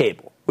this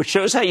table, which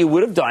shows how you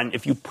would have done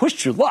if you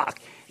pushed your luck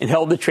and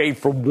held the trade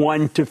for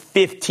 1 to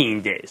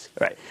 15 days.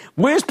 All right.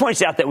 Williams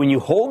points out that when you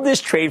hold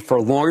this trade for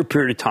a longer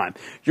period of time,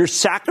 you're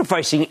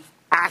sacrificing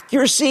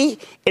accuracy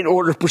in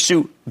order to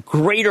pursue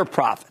greater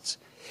profits.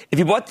 If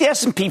you bought the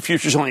S&P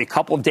futures only a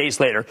couple of days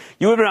later,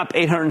 you would have been up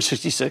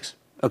 866.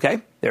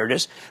 Okay, there it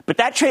is. But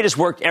that trade has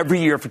worked every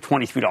year for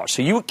 $23.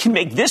 So you can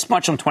make this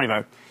much on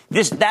 25,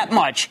 that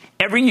much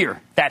every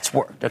year. That's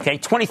worked. Okay,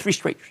 23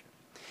 straight years.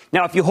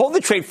 Now, if you hold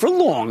the trade for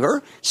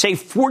longer, say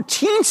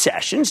 14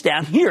 sessions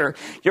down here,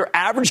 your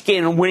average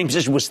gain on winning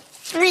position was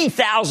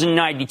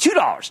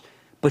 $3,092.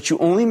 But you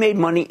only made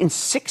money in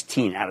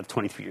 16 out of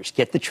 23 years.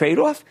 Get the trade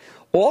off?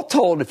 All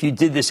told, if you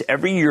did this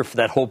every year for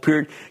that whole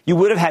period, you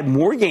would have had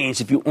more gains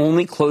if you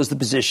only closed the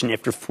position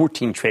after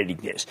 14 trading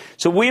days.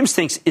 So Williams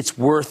thinks it's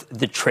worth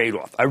the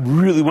trade-off. I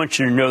really want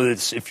you to know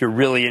this if you're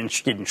really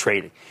interested in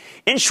trading.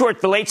 In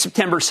short, the late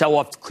September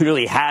sell-off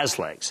clearly has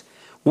legs.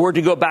 Or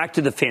to go back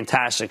to the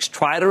Fantastics,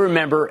 try to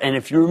remember, and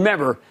if you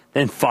remember,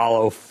 then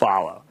follow.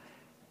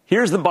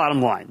 Here's the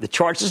bottom line. The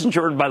charts as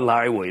interpreted by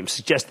Larry Williams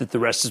suggest that the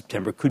rest of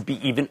September could be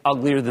even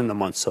uglier than the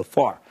month so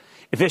far.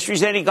 If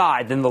history's any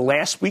guide, then the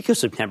last week of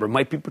September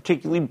might be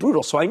particularly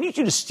brutal. So I need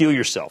you to steel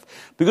yourself.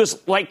 Because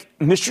like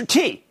Mr.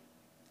 T,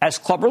 as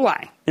Clubber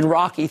Lang in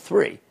Rocky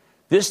III,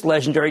 this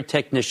legendary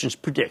technician's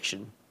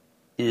prediction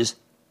is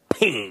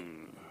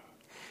ping.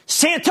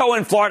 Santo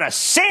in Florida.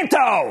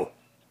 Santo!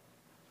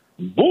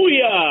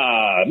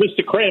 Booyah,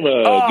 Mr.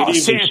 Cramer. Oh, good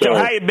evening, Santo,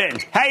 sir.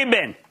 How you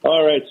been?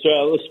 All right,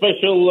 so a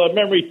special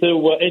memory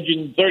to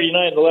Engine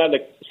 39, the Ladder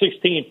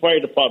 16 Fire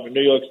Department,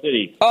 New York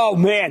City. Oh,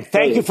 man,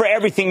 thank you for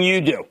everything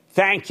you do.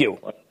 Thank you.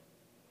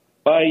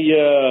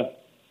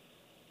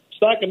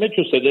 Stock I'm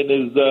interested in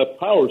is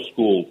Power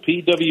School,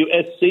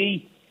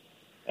 PWSC,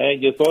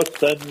 and your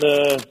thoughts on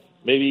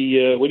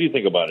maybe what do you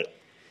think about it?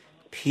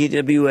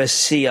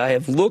 PWSC, I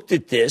have looked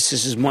at this.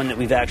 This is one that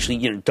we've actually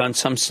done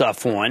some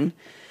stuff on.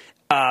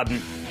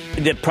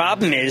 The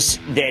problem is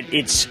that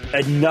it's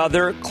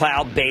another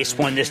cloud-based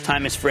one. This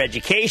time it's for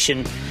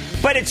education,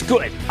 but it's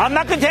good. I'm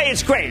not going to tell you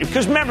it's great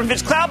because remember, if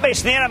it's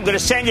cloud-based, then I'm going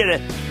to send you to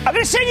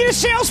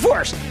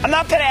Salesforce. I'm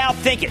not going to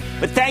outthink it.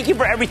 But thank you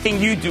for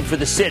everything you do for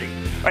the city.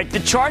 All right,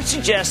 the chart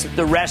suggests that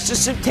the rest of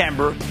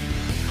September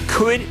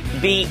could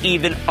be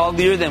even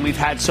uglier than we've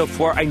had so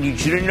far. I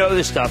need you to know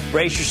this stuff.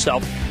 Brace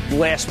yourself. The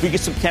last week of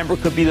September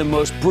could be the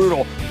most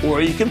brutal, or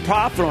you can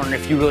profit on it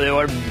if you really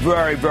are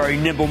very, very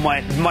nimble,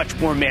 much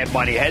more mad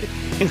money ahead,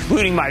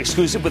 including my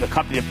exclusive with a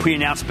company that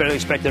pre-announced better than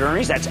expected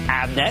earnings. That's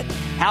Avnet.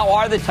 How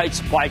are the tight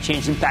supply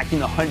chains impacting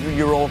the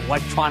 100-year-old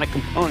electronic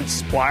components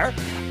supplier?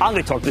 I'm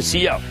going to talk to the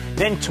CEO.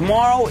 Then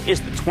tomorrow is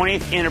the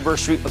 20th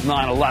anniversary of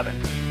 9/11,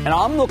 and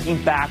I'm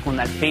looking back on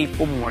that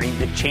fateful morning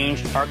that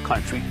changed our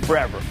country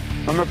forever.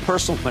 From a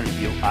personal point of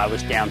view, I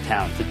was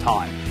downtown at the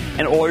time.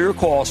 And all your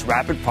calls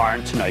rapid fire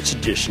in tonight's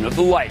edition of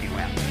the Lightning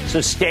Round.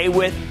 So stay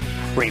with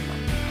Cramer.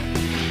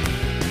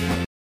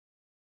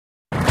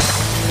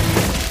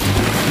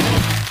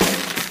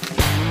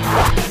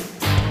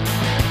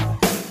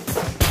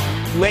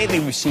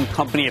 lately we've seen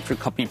company after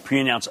company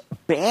pre-announce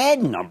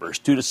bad numbers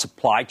due to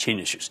supply chain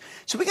issues.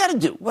 So we got to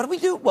do, what do we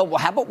do? Well,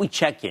 how about we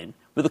check in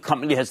with a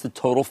company that has the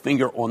total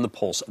finger on the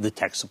pulse of the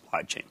tech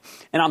supply chain?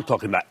 And I'm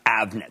talking about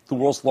Avnet, the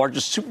world's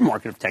largest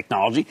supermarket of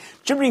technology,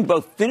 distributing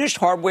both finished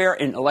hardware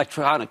and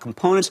electronic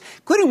components,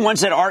 including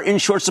ones that are in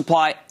short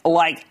supply,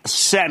 like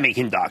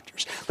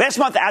semiconductors. Last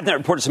month, Avnet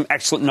reported some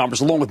excellent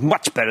numbers, along with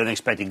much better than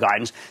expected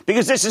guidance,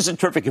 because this is a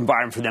terrific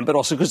environment for them, but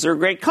also because they're a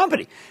great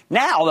company.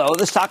 Now, though,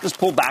 the stock has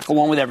pulled back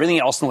along with everything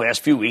else in the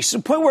last few weeks, to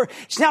the point where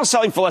it's now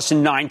selling for less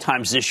than 9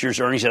 times this year's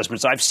earnings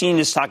estimates. I've seen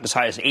this stock as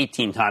high as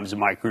 18 times in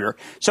my career.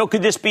 So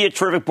could this be a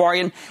terrific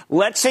bargain?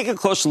 Let's take a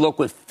closer look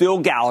with Phil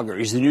Gallagher.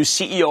 He's the new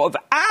CEO of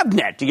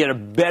Avnet, to get a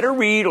better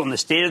read on the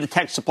state of the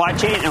tech supply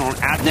chain and on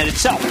Avnet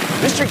itself.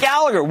 Mr.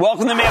 Gallagher,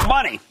 welcome to Mad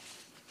Money.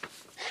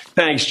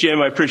 Thanks, Jim.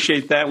 I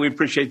appreciate that. We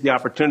appreciate the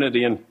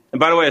opportunity. And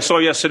by the way, I saw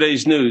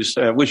yesterday's news.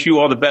 Wish you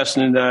all the best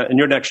in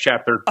your next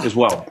chapter as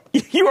well.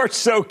 You are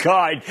so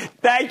kind.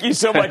 Thank you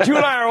so much. You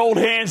and I are old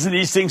hands in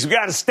these things. We've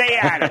got to stay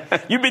at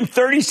it. You've been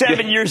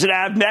 37 years at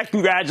Avnet.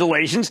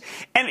 Congratulations.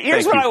 And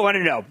here's what I want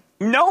to know.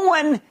 No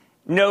one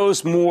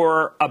knows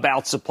more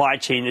about supply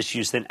chain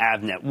issues than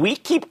Avnet. We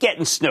keep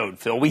getting snowed,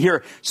 Phil. We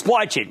hear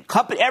supply chain.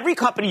 Every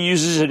company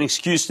uses an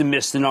excuse to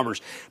miss the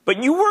numbers.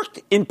 But you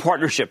worked in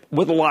partnership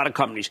with a lot of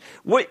companies.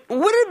 Would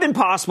it have been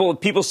possible if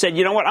people said,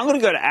 you know what, I'm going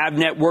to go to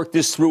Avnet, work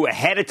this through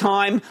ahead of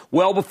time,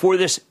 well before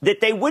this,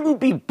 that they wouldn't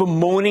be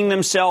bemoaning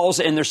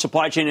themselves and their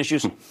supply chain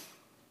issues?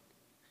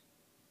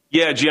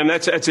 Yeah, Jim,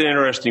 that's an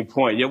interesting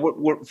point. Yeah,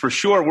 for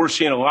sure, we're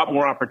seeing a lot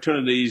more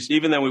opportunities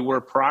even than we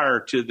were prior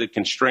to the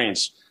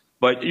constraints.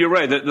 But you're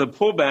right, the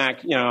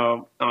pullback,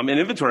 in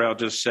inventory, I'll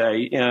just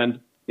say, and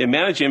in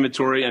managed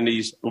inventory and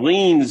these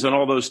leans and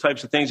all those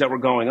types of things that were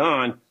going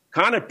on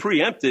kind of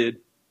preempted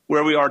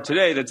where we are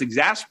today. That's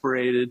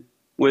exasperated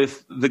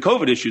with the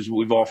COVID issues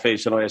we've all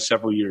faced in the last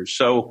several years.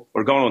 So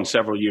we're going on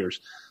several years.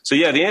 So,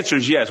 yeah, the answer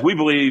is yes. We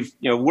believe,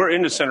 we're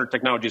in the center of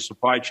technology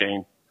supply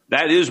chain.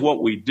 That is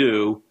what we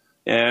do.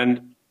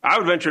 And I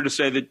would venture to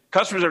say that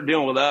customers that are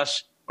dealing with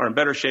us are in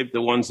better shape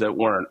than ones that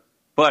weren't.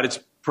 But it's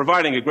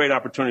providing a great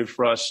opportunity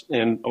for us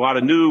and a lot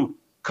of new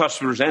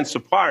customers and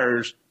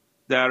suppliers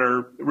that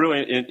are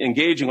really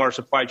engaging our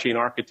supply chain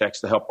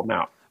architects to help them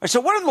out.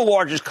 So what are the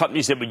largest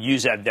companies that would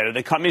use Avnet? Are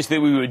they companies that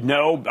we would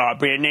know,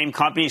 brand name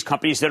companies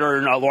that are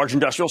in large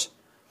industrials?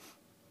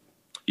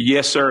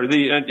 Yes, sir.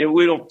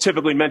 We don't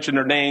typically mention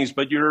their names,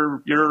 but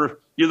you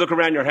look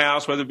around your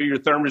house, whether it be your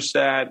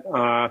thermostat,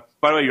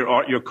 by the way,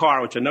 your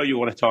car, which I know you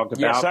want to talk about.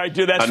 Yes, I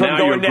do. That's from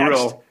going next.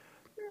 Grill.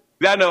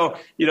 I know,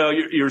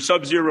 your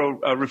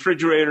Sub-Zero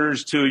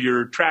refrigerators to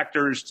your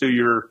tractors to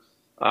your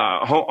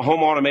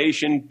home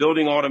automation,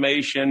 building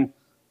automation.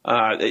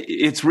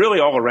 It's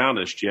really all around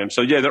us, Jim.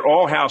 So, yeah, they're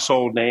all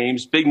household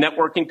names. Big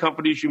networking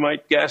companies, you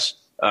might guess.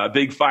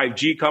 Big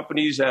 5G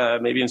companies,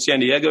 maybe in San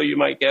Diego, you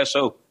might guess.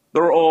 So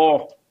they're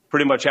all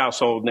pretty much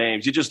household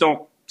names. You just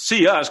don't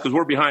see us because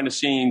we're behind the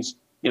scenes,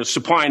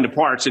 supplying the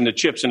parts and the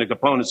chips and the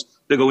components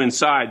that go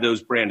inside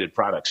those branded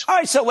products. All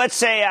right, so let's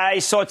say I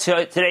saw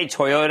today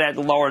Toyota had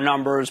lower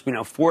numbers,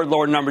 Ford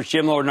lower numbers,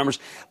 GM lower numbers.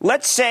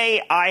 Let's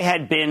say I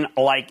had been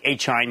like a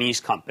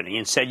Chinese company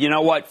and said, you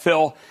know what,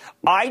 Phil,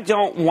 I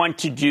don't want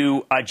to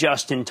do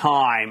just in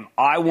time.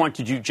 I want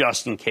to do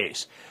just in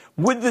case.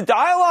 Would the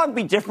dialogue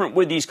be different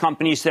with these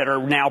companies that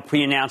are now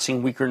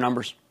pre-announcing weaker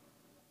numbers?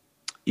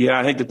 Yeah,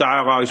 I think the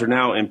dialogues are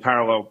now in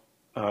parallel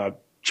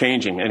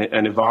changing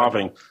and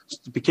evolving.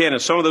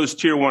 Because some of those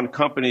tier one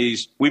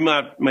companies, we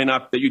may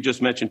not, that you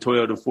just mentioned,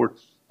 Toyota and Ford,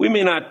 we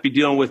may not be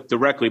dealing with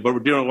directly, but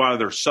we're dealing with a lot of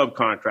their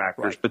subcontractors,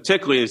 right,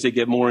 particularly as they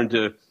get more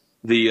into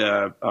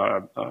the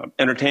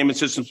entertainment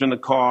systems in the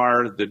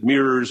car, the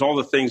mirrors, all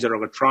the things that are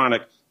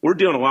electronic. We're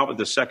dealing a lot with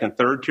the second,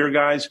 third tier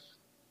guys.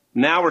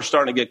 Now we're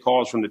starting to get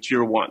calls from the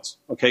tier ones,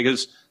 okay?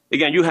 Because,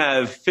 again, you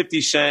have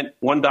 50-cent,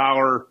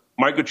 $1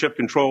 microchip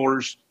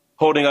controllers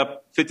holding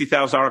up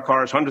 $50,000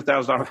 cars,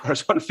 $100,000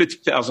 cars,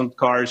 $150,000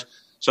 cars.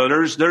 So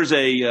there's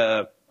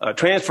a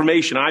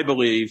transformation, I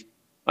believe,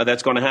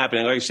 that's going to happen.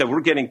 And like I said,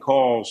 we're getting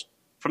calls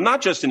from not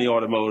just in the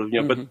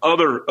automotive, but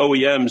other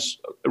OEMs,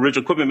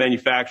 original equipment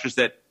manufacturers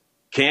that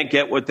can't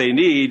get what they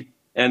need,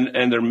 and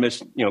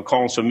they're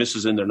calling some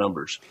misses in their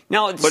numbers.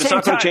 Now, but it's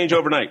not going to change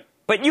overnight.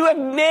 But you have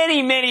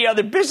many, many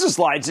other business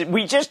lines.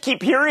 We just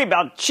keep hearing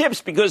about chips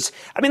because,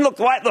 look,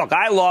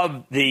 I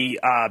love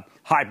the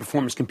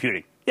high-performance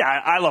computing. Yeah,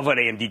 I love what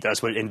AMD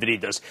does, what NVIDIA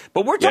does.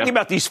 But we're talking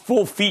about these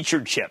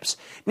full-featured chips.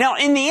 Now,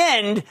 in the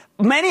end,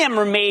 many of them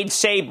are made,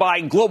 say, by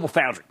Global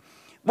Foundry.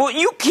 Well,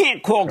 you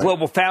can't call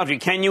Global Foundry,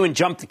 can you, and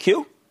jump the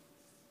queue?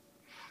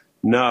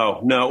 No,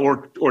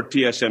 or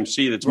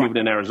TSMC that's moving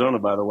in Arizona,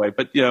 by the way.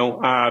 But,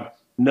 no,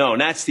 and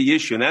that's the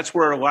issue. And that's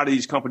where a lot of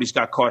these companies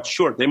got caught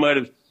short. They might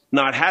have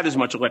not had as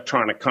much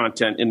electronic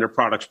content in their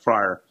products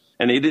prior,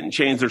 and they didn't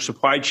change their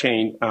supply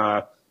chain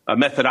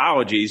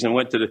methodologies and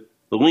went to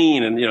the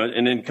lean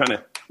and then kind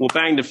of will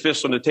bang the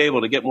fist on the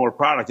table to get more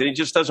product. And it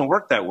just doesn't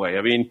work that way.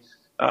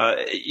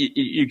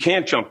 You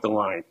can't jump the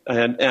line.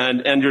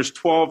 And there's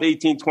 12,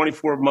 18,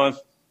 24-month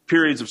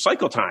periods of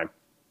cycle time,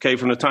 okay,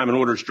 from the time an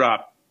order's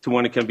dropped to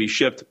when it can be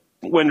shipped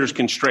when there's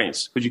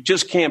constraints. Because you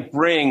just can't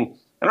bring,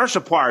 and our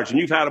suppliers, and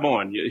you've had them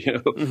on,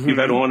 you've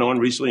had one on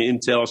recently,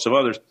 Intel, some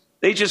others,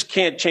 they just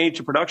can't change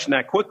the production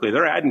that quickly.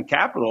 They're adding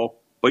capital,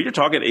 but you're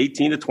talking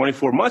 18 to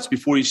 24 months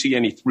before you see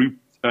any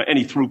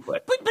throughput.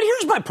 But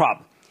here's my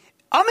problem.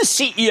 I'm a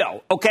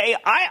CEO, okay?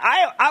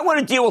 I want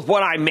to deal with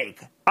what I make.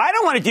 I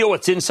don't want to deal with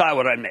what's inside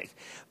what I make.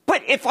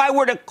 But if I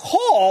were to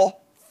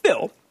call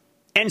Phil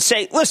and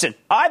say, listen,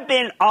 I've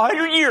been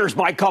 100 years,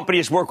 my company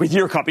has worked with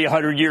your company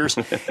 100 years.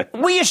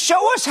 Will you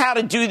show us how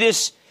to do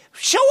this?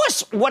 Show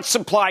us what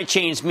supply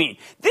chains mean.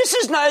 This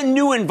is not a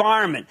new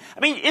environment. I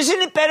mean,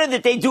 isn't it better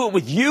that they do it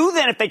with you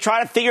than if they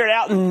try to figure it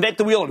out and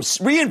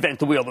reinvent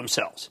the wheel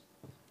themselves?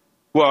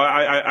 Well,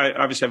 I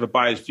obviously have a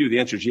biased view. The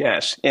answer is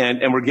yes.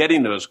 And we're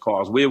getting those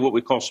calls. We have what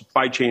we call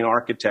supply chain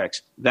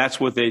architects. That's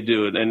what they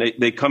do. And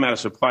they come out of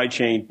supply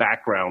chain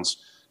backgrounds.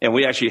 And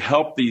we actually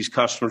help these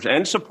customers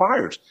and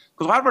suppliers.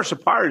 Because a lot of our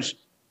suppliers,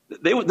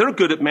 they're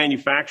good at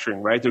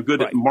manufacturing, right? They're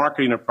good at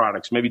marketing their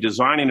products, maybe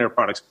designing their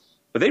products.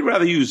 But they'd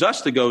rather use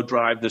us to go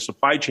drive the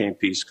supply chain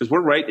piece because we're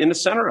right in the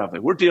center of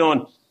it. We're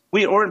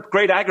a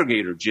great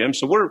aggregator, Jim.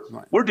 So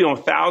we're doing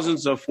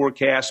thousands of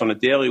forecasts on a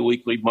daily,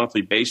 weekly,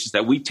 monthly basis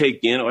that we take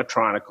in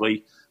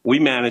electronically. We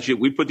manage it.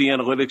 We put the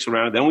analytics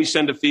around it. Then we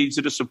send the feeds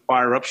to the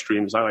supplier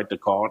upstream, as I like to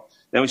call it.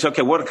 Then we say,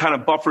 okay, what kind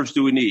of buffers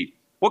do we need?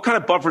 What kind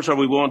of buffers are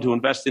we willing to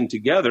invest in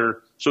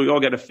together so we all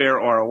get a fair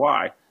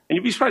ROI? And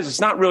you'd be surprised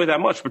it's not really that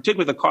much,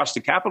 particularly the cost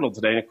of capital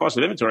today and the cost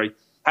of inventory.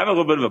 Having a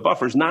little bit of a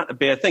buffer is not a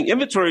bad thing.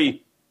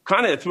 Inventory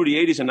kind of through the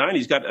 80s and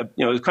 90s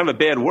it's kind of a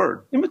bad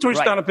word. Inventory is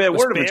not a bad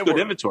word if it's good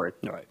inventory.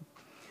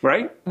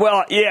 Right?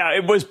 Well, yeah,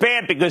 it was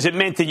bad because it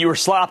meant that you were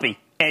sloppy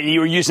and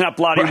you were using up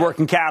a lot of your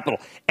working capital.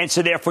 And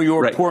so therefore you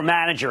were a poor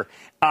manager.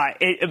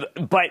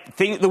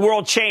 The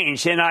world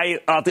changed. And I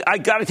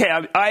got to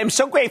tell you, I am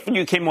so grateful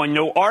you came on. You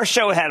know, our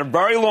show had a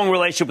very long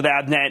relationship with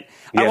Avnet. Yes.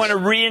 I want to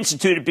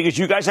reinstitute it because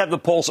you guys have the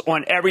pulse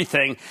on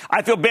everything.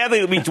 I feel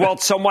badly that we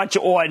dwelt so much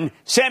on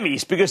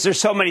semis because there's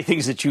so many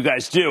things that you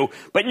guys do.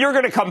 But you're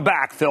going to come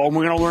back, Phil, and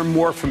we're going to learn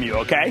more from you,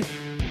 okay?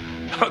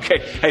 Okay.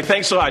 Hey,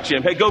 thanks a lot,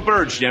 Jim. Hey, go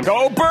Birds, Jim.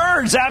 Go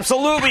Birds,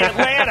 absolutely.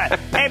 Atlanta.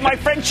 Hey, my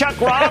friend Chuck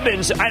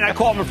Robbins, and I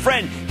call him a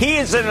friend, he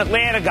is an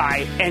Atlanta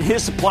guy, and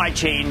his supply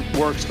chain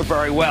works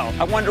very well.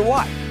 I wonder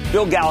why.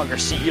 Bill Gallagher,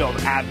 CEO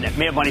of Avnet.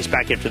 Mad Money's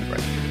back after the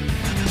break.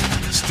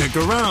 Stick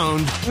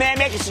around. May I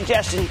make a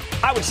suggestion?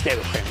 I would stay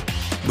with Cramer.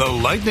 The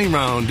lightning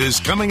round is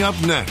coming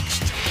up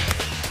next.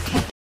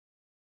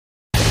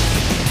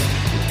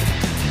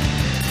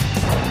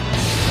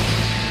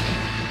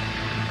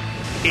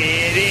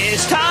 It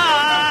is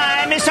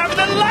time. It's time for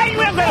the lightning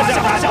round.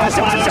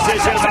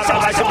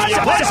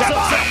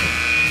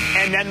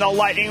 And then the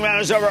lightning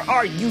round is over.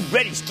 Are you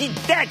ready? Ski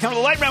that. Time for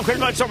the lightning round.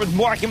 Let's start with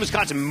Mark in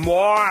Wisconsin.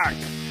 Mark.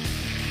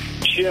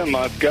 Jim,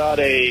 I've got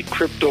a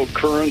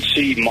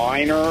cryptocurrency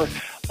miner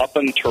up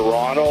in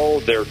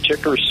Toronto. Their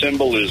ticker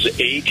symbol is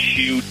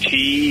HUT.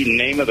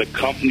 Name of the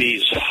company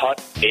is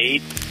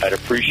Hut8. I'd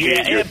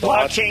appreciate your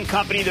thoughts. Blockchain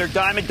company. They're a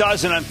dime a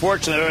dozen,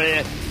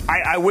 unfortunately.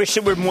 I wish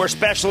it were more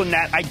special than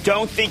that. I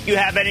don't think you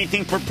have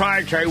anything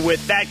proprietary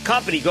with that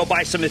company. Go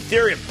buy some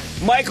Ethereum.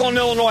 Michael in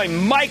Illinois.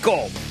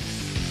 Michael.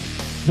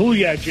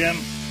 Booyah, Jim.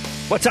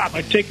 What's up?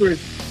 My ticker is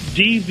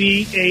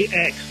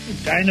DVAX.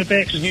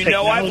 Dynavax. You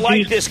know, I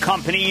like this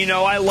company. You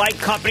know, I like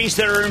companies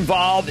that are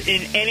involved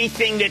in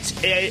anything that's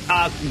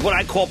what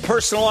I call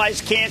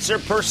personalized cancer,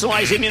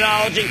 personalized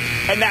immunology,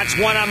 and that's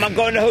one I'm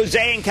going to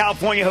Jose in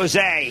California.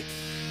 Jose.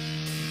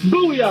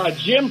 Booyah,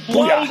 Jim.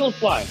 Fly, Eagle,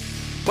 fly.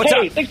 What's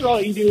up? Thanks for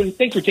all you do, and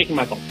thanks for taking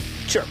my call.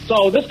 Sure.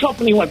 So this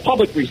company went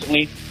public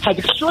recently, has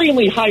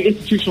extremely high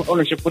institutional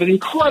ownership with an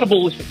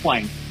incredible list of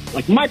clients,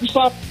 like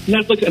Microsoft,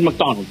 Netflix, and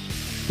McDonald's.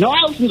 Now,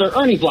 I listened to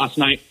their earnings last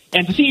night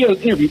and the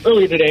CEO's interview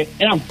earlier today,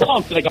 and I'm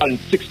pumped that I got in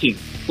 16.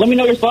 Let me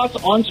know your thoughts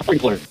on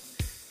Sprinkler.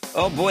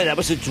 Oh, boy, that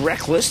was a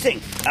direct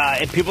listing.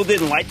 And people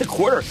didn't like the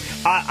quarter.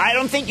 I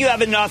don't think you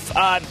have enough.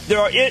 There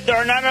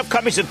are not enough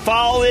companies that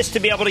follow this to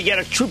be able to get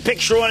a true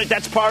picture on it.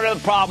 That's part of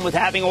the problem with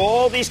having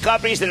all these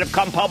companies that have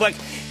come public.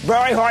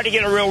 Very hard to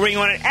get a real ring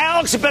on it.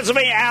 Alex in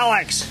Pennsylvania.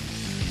 Alex.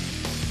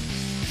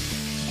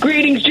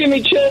 Greetings,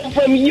 Jimmy Chill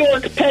from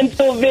York,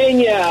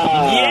 Pennsylvania.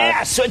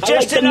 Yeah, so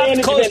just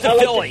enough close to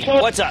Philly.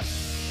 What's up?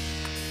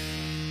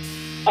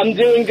 I'm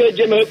doing good,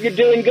 Jim. I hope you're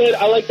doing good.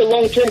 I like the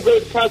long-term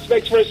growth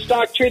prospects for a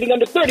stock trading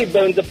under 30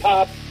 bones a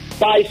pop.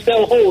 Buy,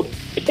 sell, hold.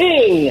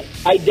 Ping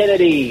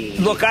Identity.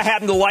 Look, I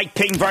happen to like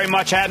Ping very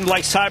much. I happen to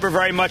like Cyber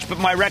very much. But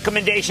my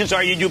recommendations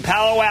are you do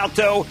Palo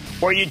Alto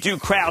or you do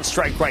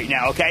CrowdStrike right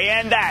now, okay?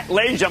 And that,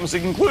 ladies and gentlemen, is the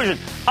conclusion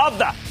of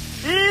the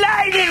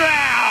Lightning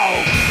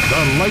Round.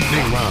 The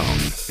Lightning Round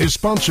is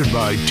sponsored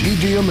by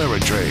TD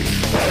Ameritrade.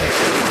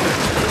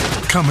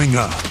 Coming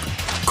up,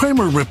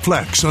 Cramer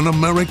reflects on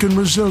American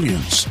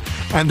resilience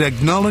and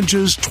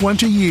acknowledges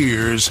 20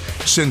 years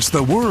since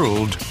the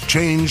world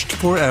changed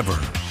forever.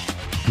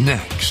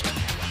 Next.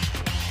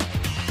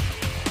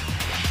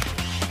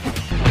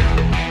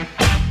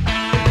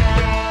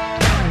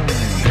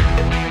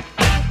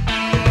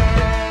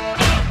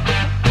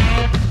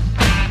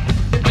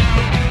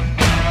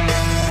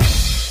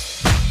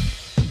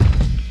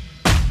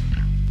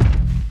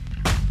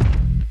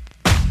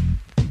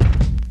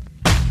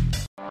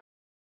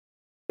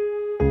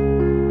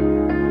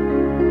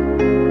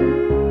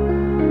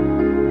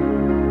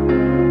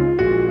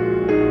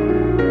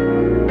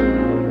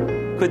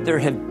 Could there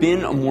have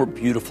been a more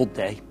beautiful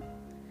day?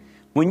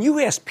 When you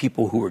ask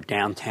people who were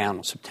downtown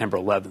on September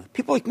 11th,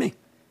 people like me,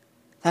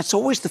 that's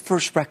always the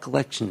first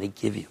recollection they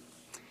give you.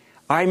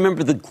 I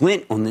remember the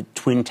glint on the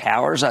Twin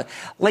Towers,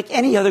 like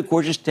any other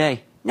gorgeous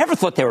day. Never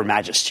thought they were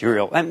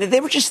magisterial. I mean,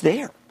 they were just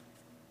there.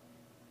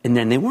 And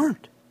then they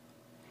weren't.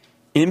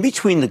 In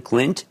between the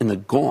glint and the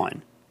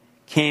gone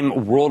came a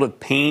world of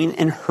pain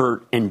and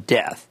hurt and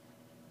death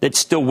that's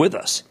still with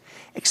us,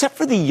 except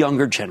for the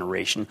younger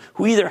generation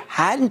who either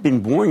hadn't been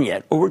born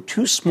yet or were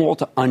too small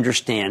to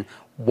understand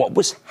what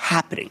was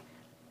happening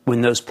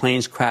when those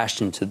planes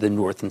crashed into the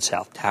North and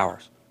South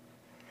Towers.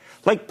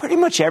 Like pretty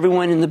much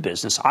everyone in the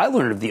business, I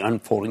learned of the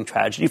unfolding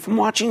tragedy from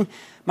watching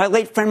my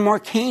late friend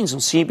Mark Haynes on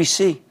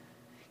CNBC.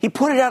 He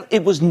pointed out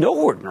it was no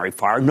ordinary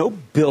fire, no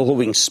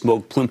billowing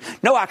smoke plume,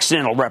 no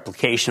accidental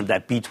replication of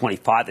that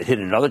B-25 that hit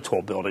another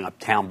tall building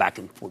uptown back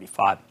in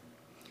 1945.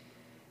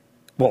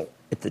 Well,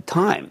 at the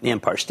time, the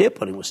Empire State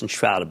Building was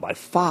enshrouded by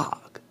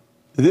fog.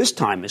 This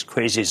time, as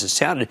crazy as it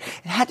sounded,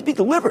 it had to be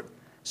deliberate.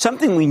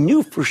 Something we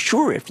knew for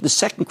sure after the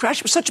second crash.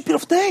 It was such a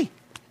beautiful day.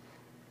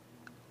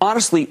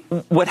 Honestly,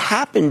 what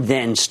happened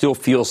then still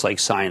feels like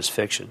science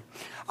fiction.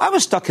 I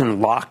was stuck in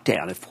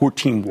lockdown at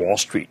 14 Wall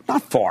Street,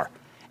 not far.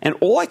 And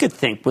all I could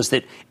think was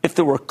that if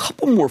there were a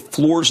couple more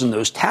floors in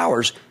those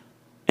towers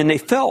and they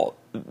fell,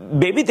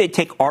 maybe they'd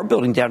take our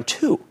building down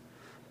too.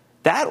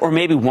 That or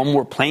maybe one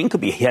more plane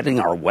could be heading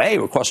our way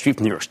or across the street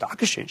from the New York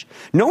Stock Exchange.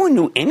 No one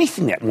knew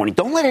anything that morning.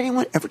 Don't let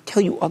anyone ever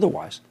tell you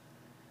otherwise.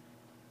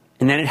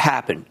 And then it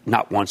happened,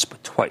 not once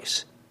but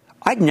twice.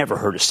 I'd never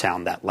heard a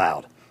sound that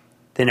loud.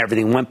 Then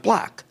everything went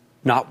black,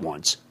 not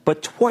once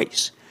but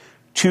twice.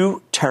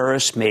 2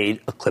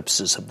 terrorist-made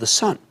eclipses of the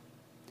sun.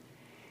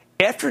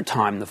 After a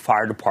time, the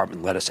fire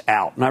department let us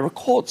out, and I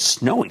recall it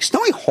snowing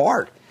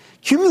hard,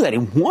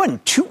 accumulating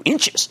 1-2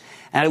 inches.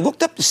 And I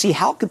looked up to see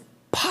how it could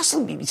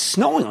possibly be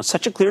snowing on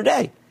such a clear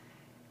day.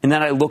 And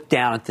then I looked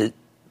down at the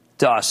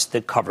dust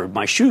that covered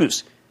my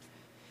shoes.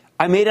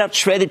 I made out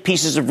shredded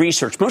pieces of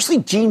research, mostly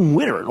Gene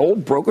Witter, an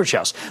old brokerage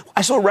house.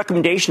 I saw a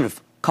recommendation of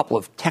a couple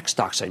of tech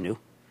stocks I knew.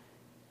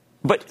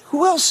 But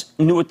who else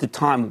knew at the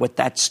time what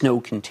that snow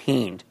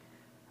contained?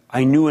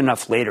 I knew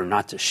enough later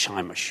not to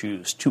shine my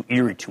shoes. Too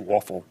eerie, too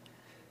awful.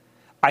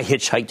 I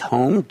hitchhiked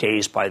home,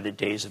 dazed by the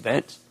day's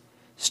events,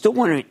 still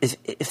wondering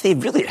if they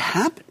really had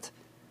happened.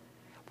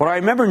 What I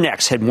remember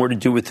next had more to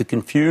do with the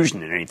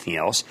confusion than anything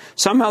else.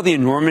 Somehow the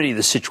enormity of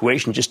the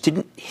situation just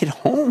didn't hit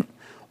home.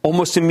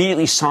 Almost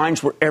immediately,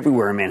 signs were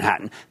everywhere in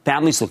Manhattan,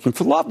 families looking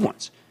for loved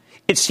ones.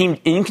 It seemed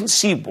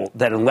inconceivable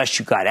that unless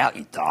you got out,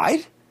 you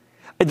died.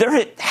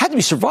 There had to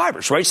be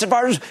survivors, right?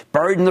 Survivors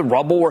buried in the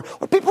rubble or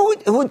people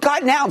who had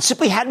gotten out and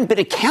simply hadn't been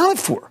accounted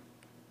for.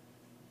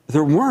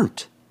 There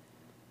weren't.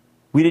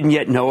 We didn't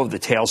yet know of the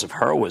tales of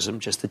heroism,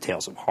 just the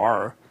tales of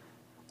horror.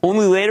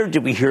 Only later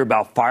did we hear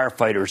about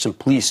firefighters and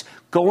police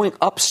going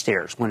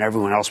upstairs when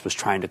everyone else was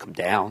trying to come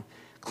down,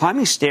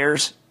 climbing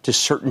stairs to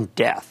certain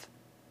death.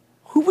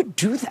 Who would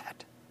do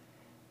that?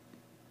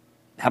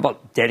 How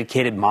about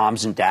dedicated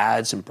moms and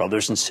dads and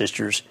brothers and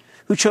sisters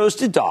who chose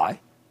to die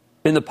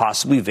in the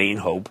possibly vain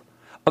hope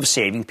of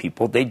saving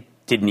people they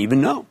didn't even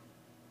know?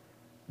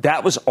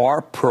 That was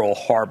our Pearl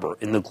Harbor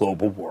in the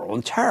global war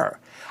on terror.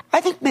 I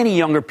think many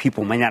younger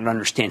people may not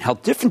understand how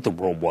different the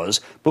world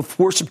was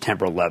before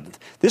September 11th.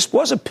 This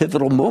was a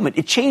pivotal moment.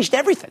 It changed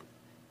everything.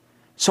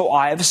 So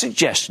I have a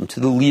suggestion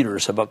to the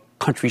leaders of a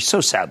country so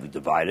sadly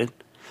divided.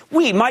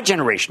 We, my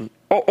generation,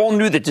 all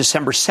knew that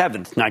December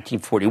 7th,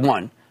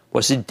 1941,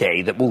 was a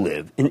day that will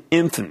live in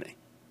infamy.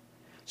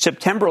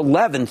 September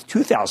 11th,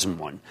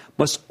 2001,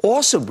 must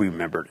also be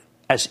remembered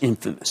as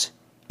infamous,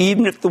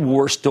 even if the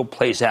war still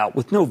plays out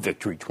with no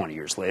victory 20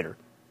 years later.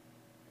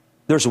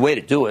 There's a way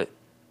to do it.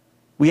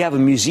 We have a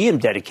museum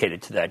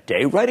dedicated to that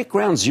day right at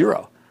Ground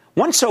Zero,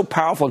 one so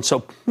powerful and so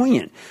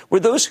poignant, where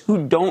those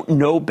who don't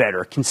know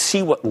better can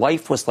see what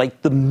life was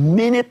like the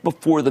minute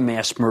before the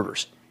mass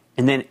murders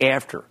and then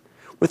after,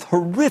 with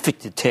horrific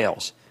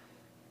details,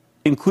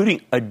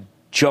 including a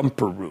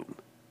jumper room.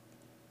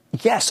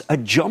 Yes, a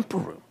jumper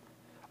room.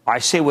 I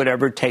say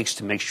whatever it takes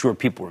to make sure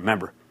people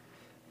remember.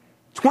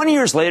 20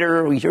 years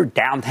later, we hear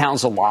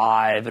downtown's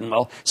alive, and,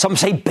 well, some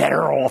say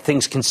better, all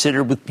things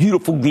considered, with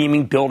beautiful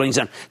gleaming buildings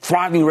and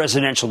thriving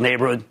residential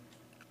neighborhood.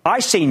 I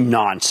say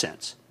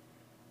nonsense.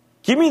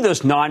 Give me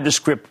those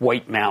nondescript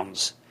white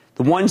mountains,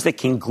 the ones that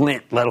can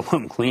glint, let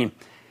alone gleam,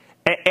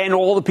 and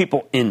all the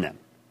people in them.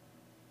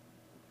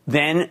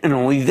 Then and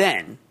only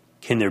then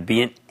can there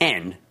be an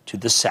end to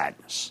the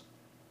sadness.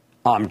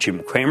 I'm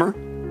Jim Cramer.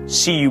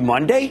 See you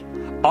Monday.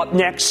 Up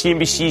next,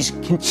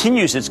 CNBC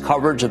continues its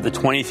coverage of the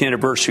 20th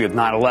anniversary of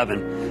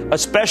 9/11, a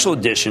special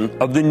edition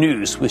of The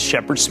News with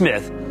Shepard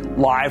Smith,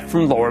 live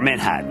from Lower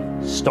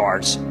Manhattan,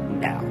 starts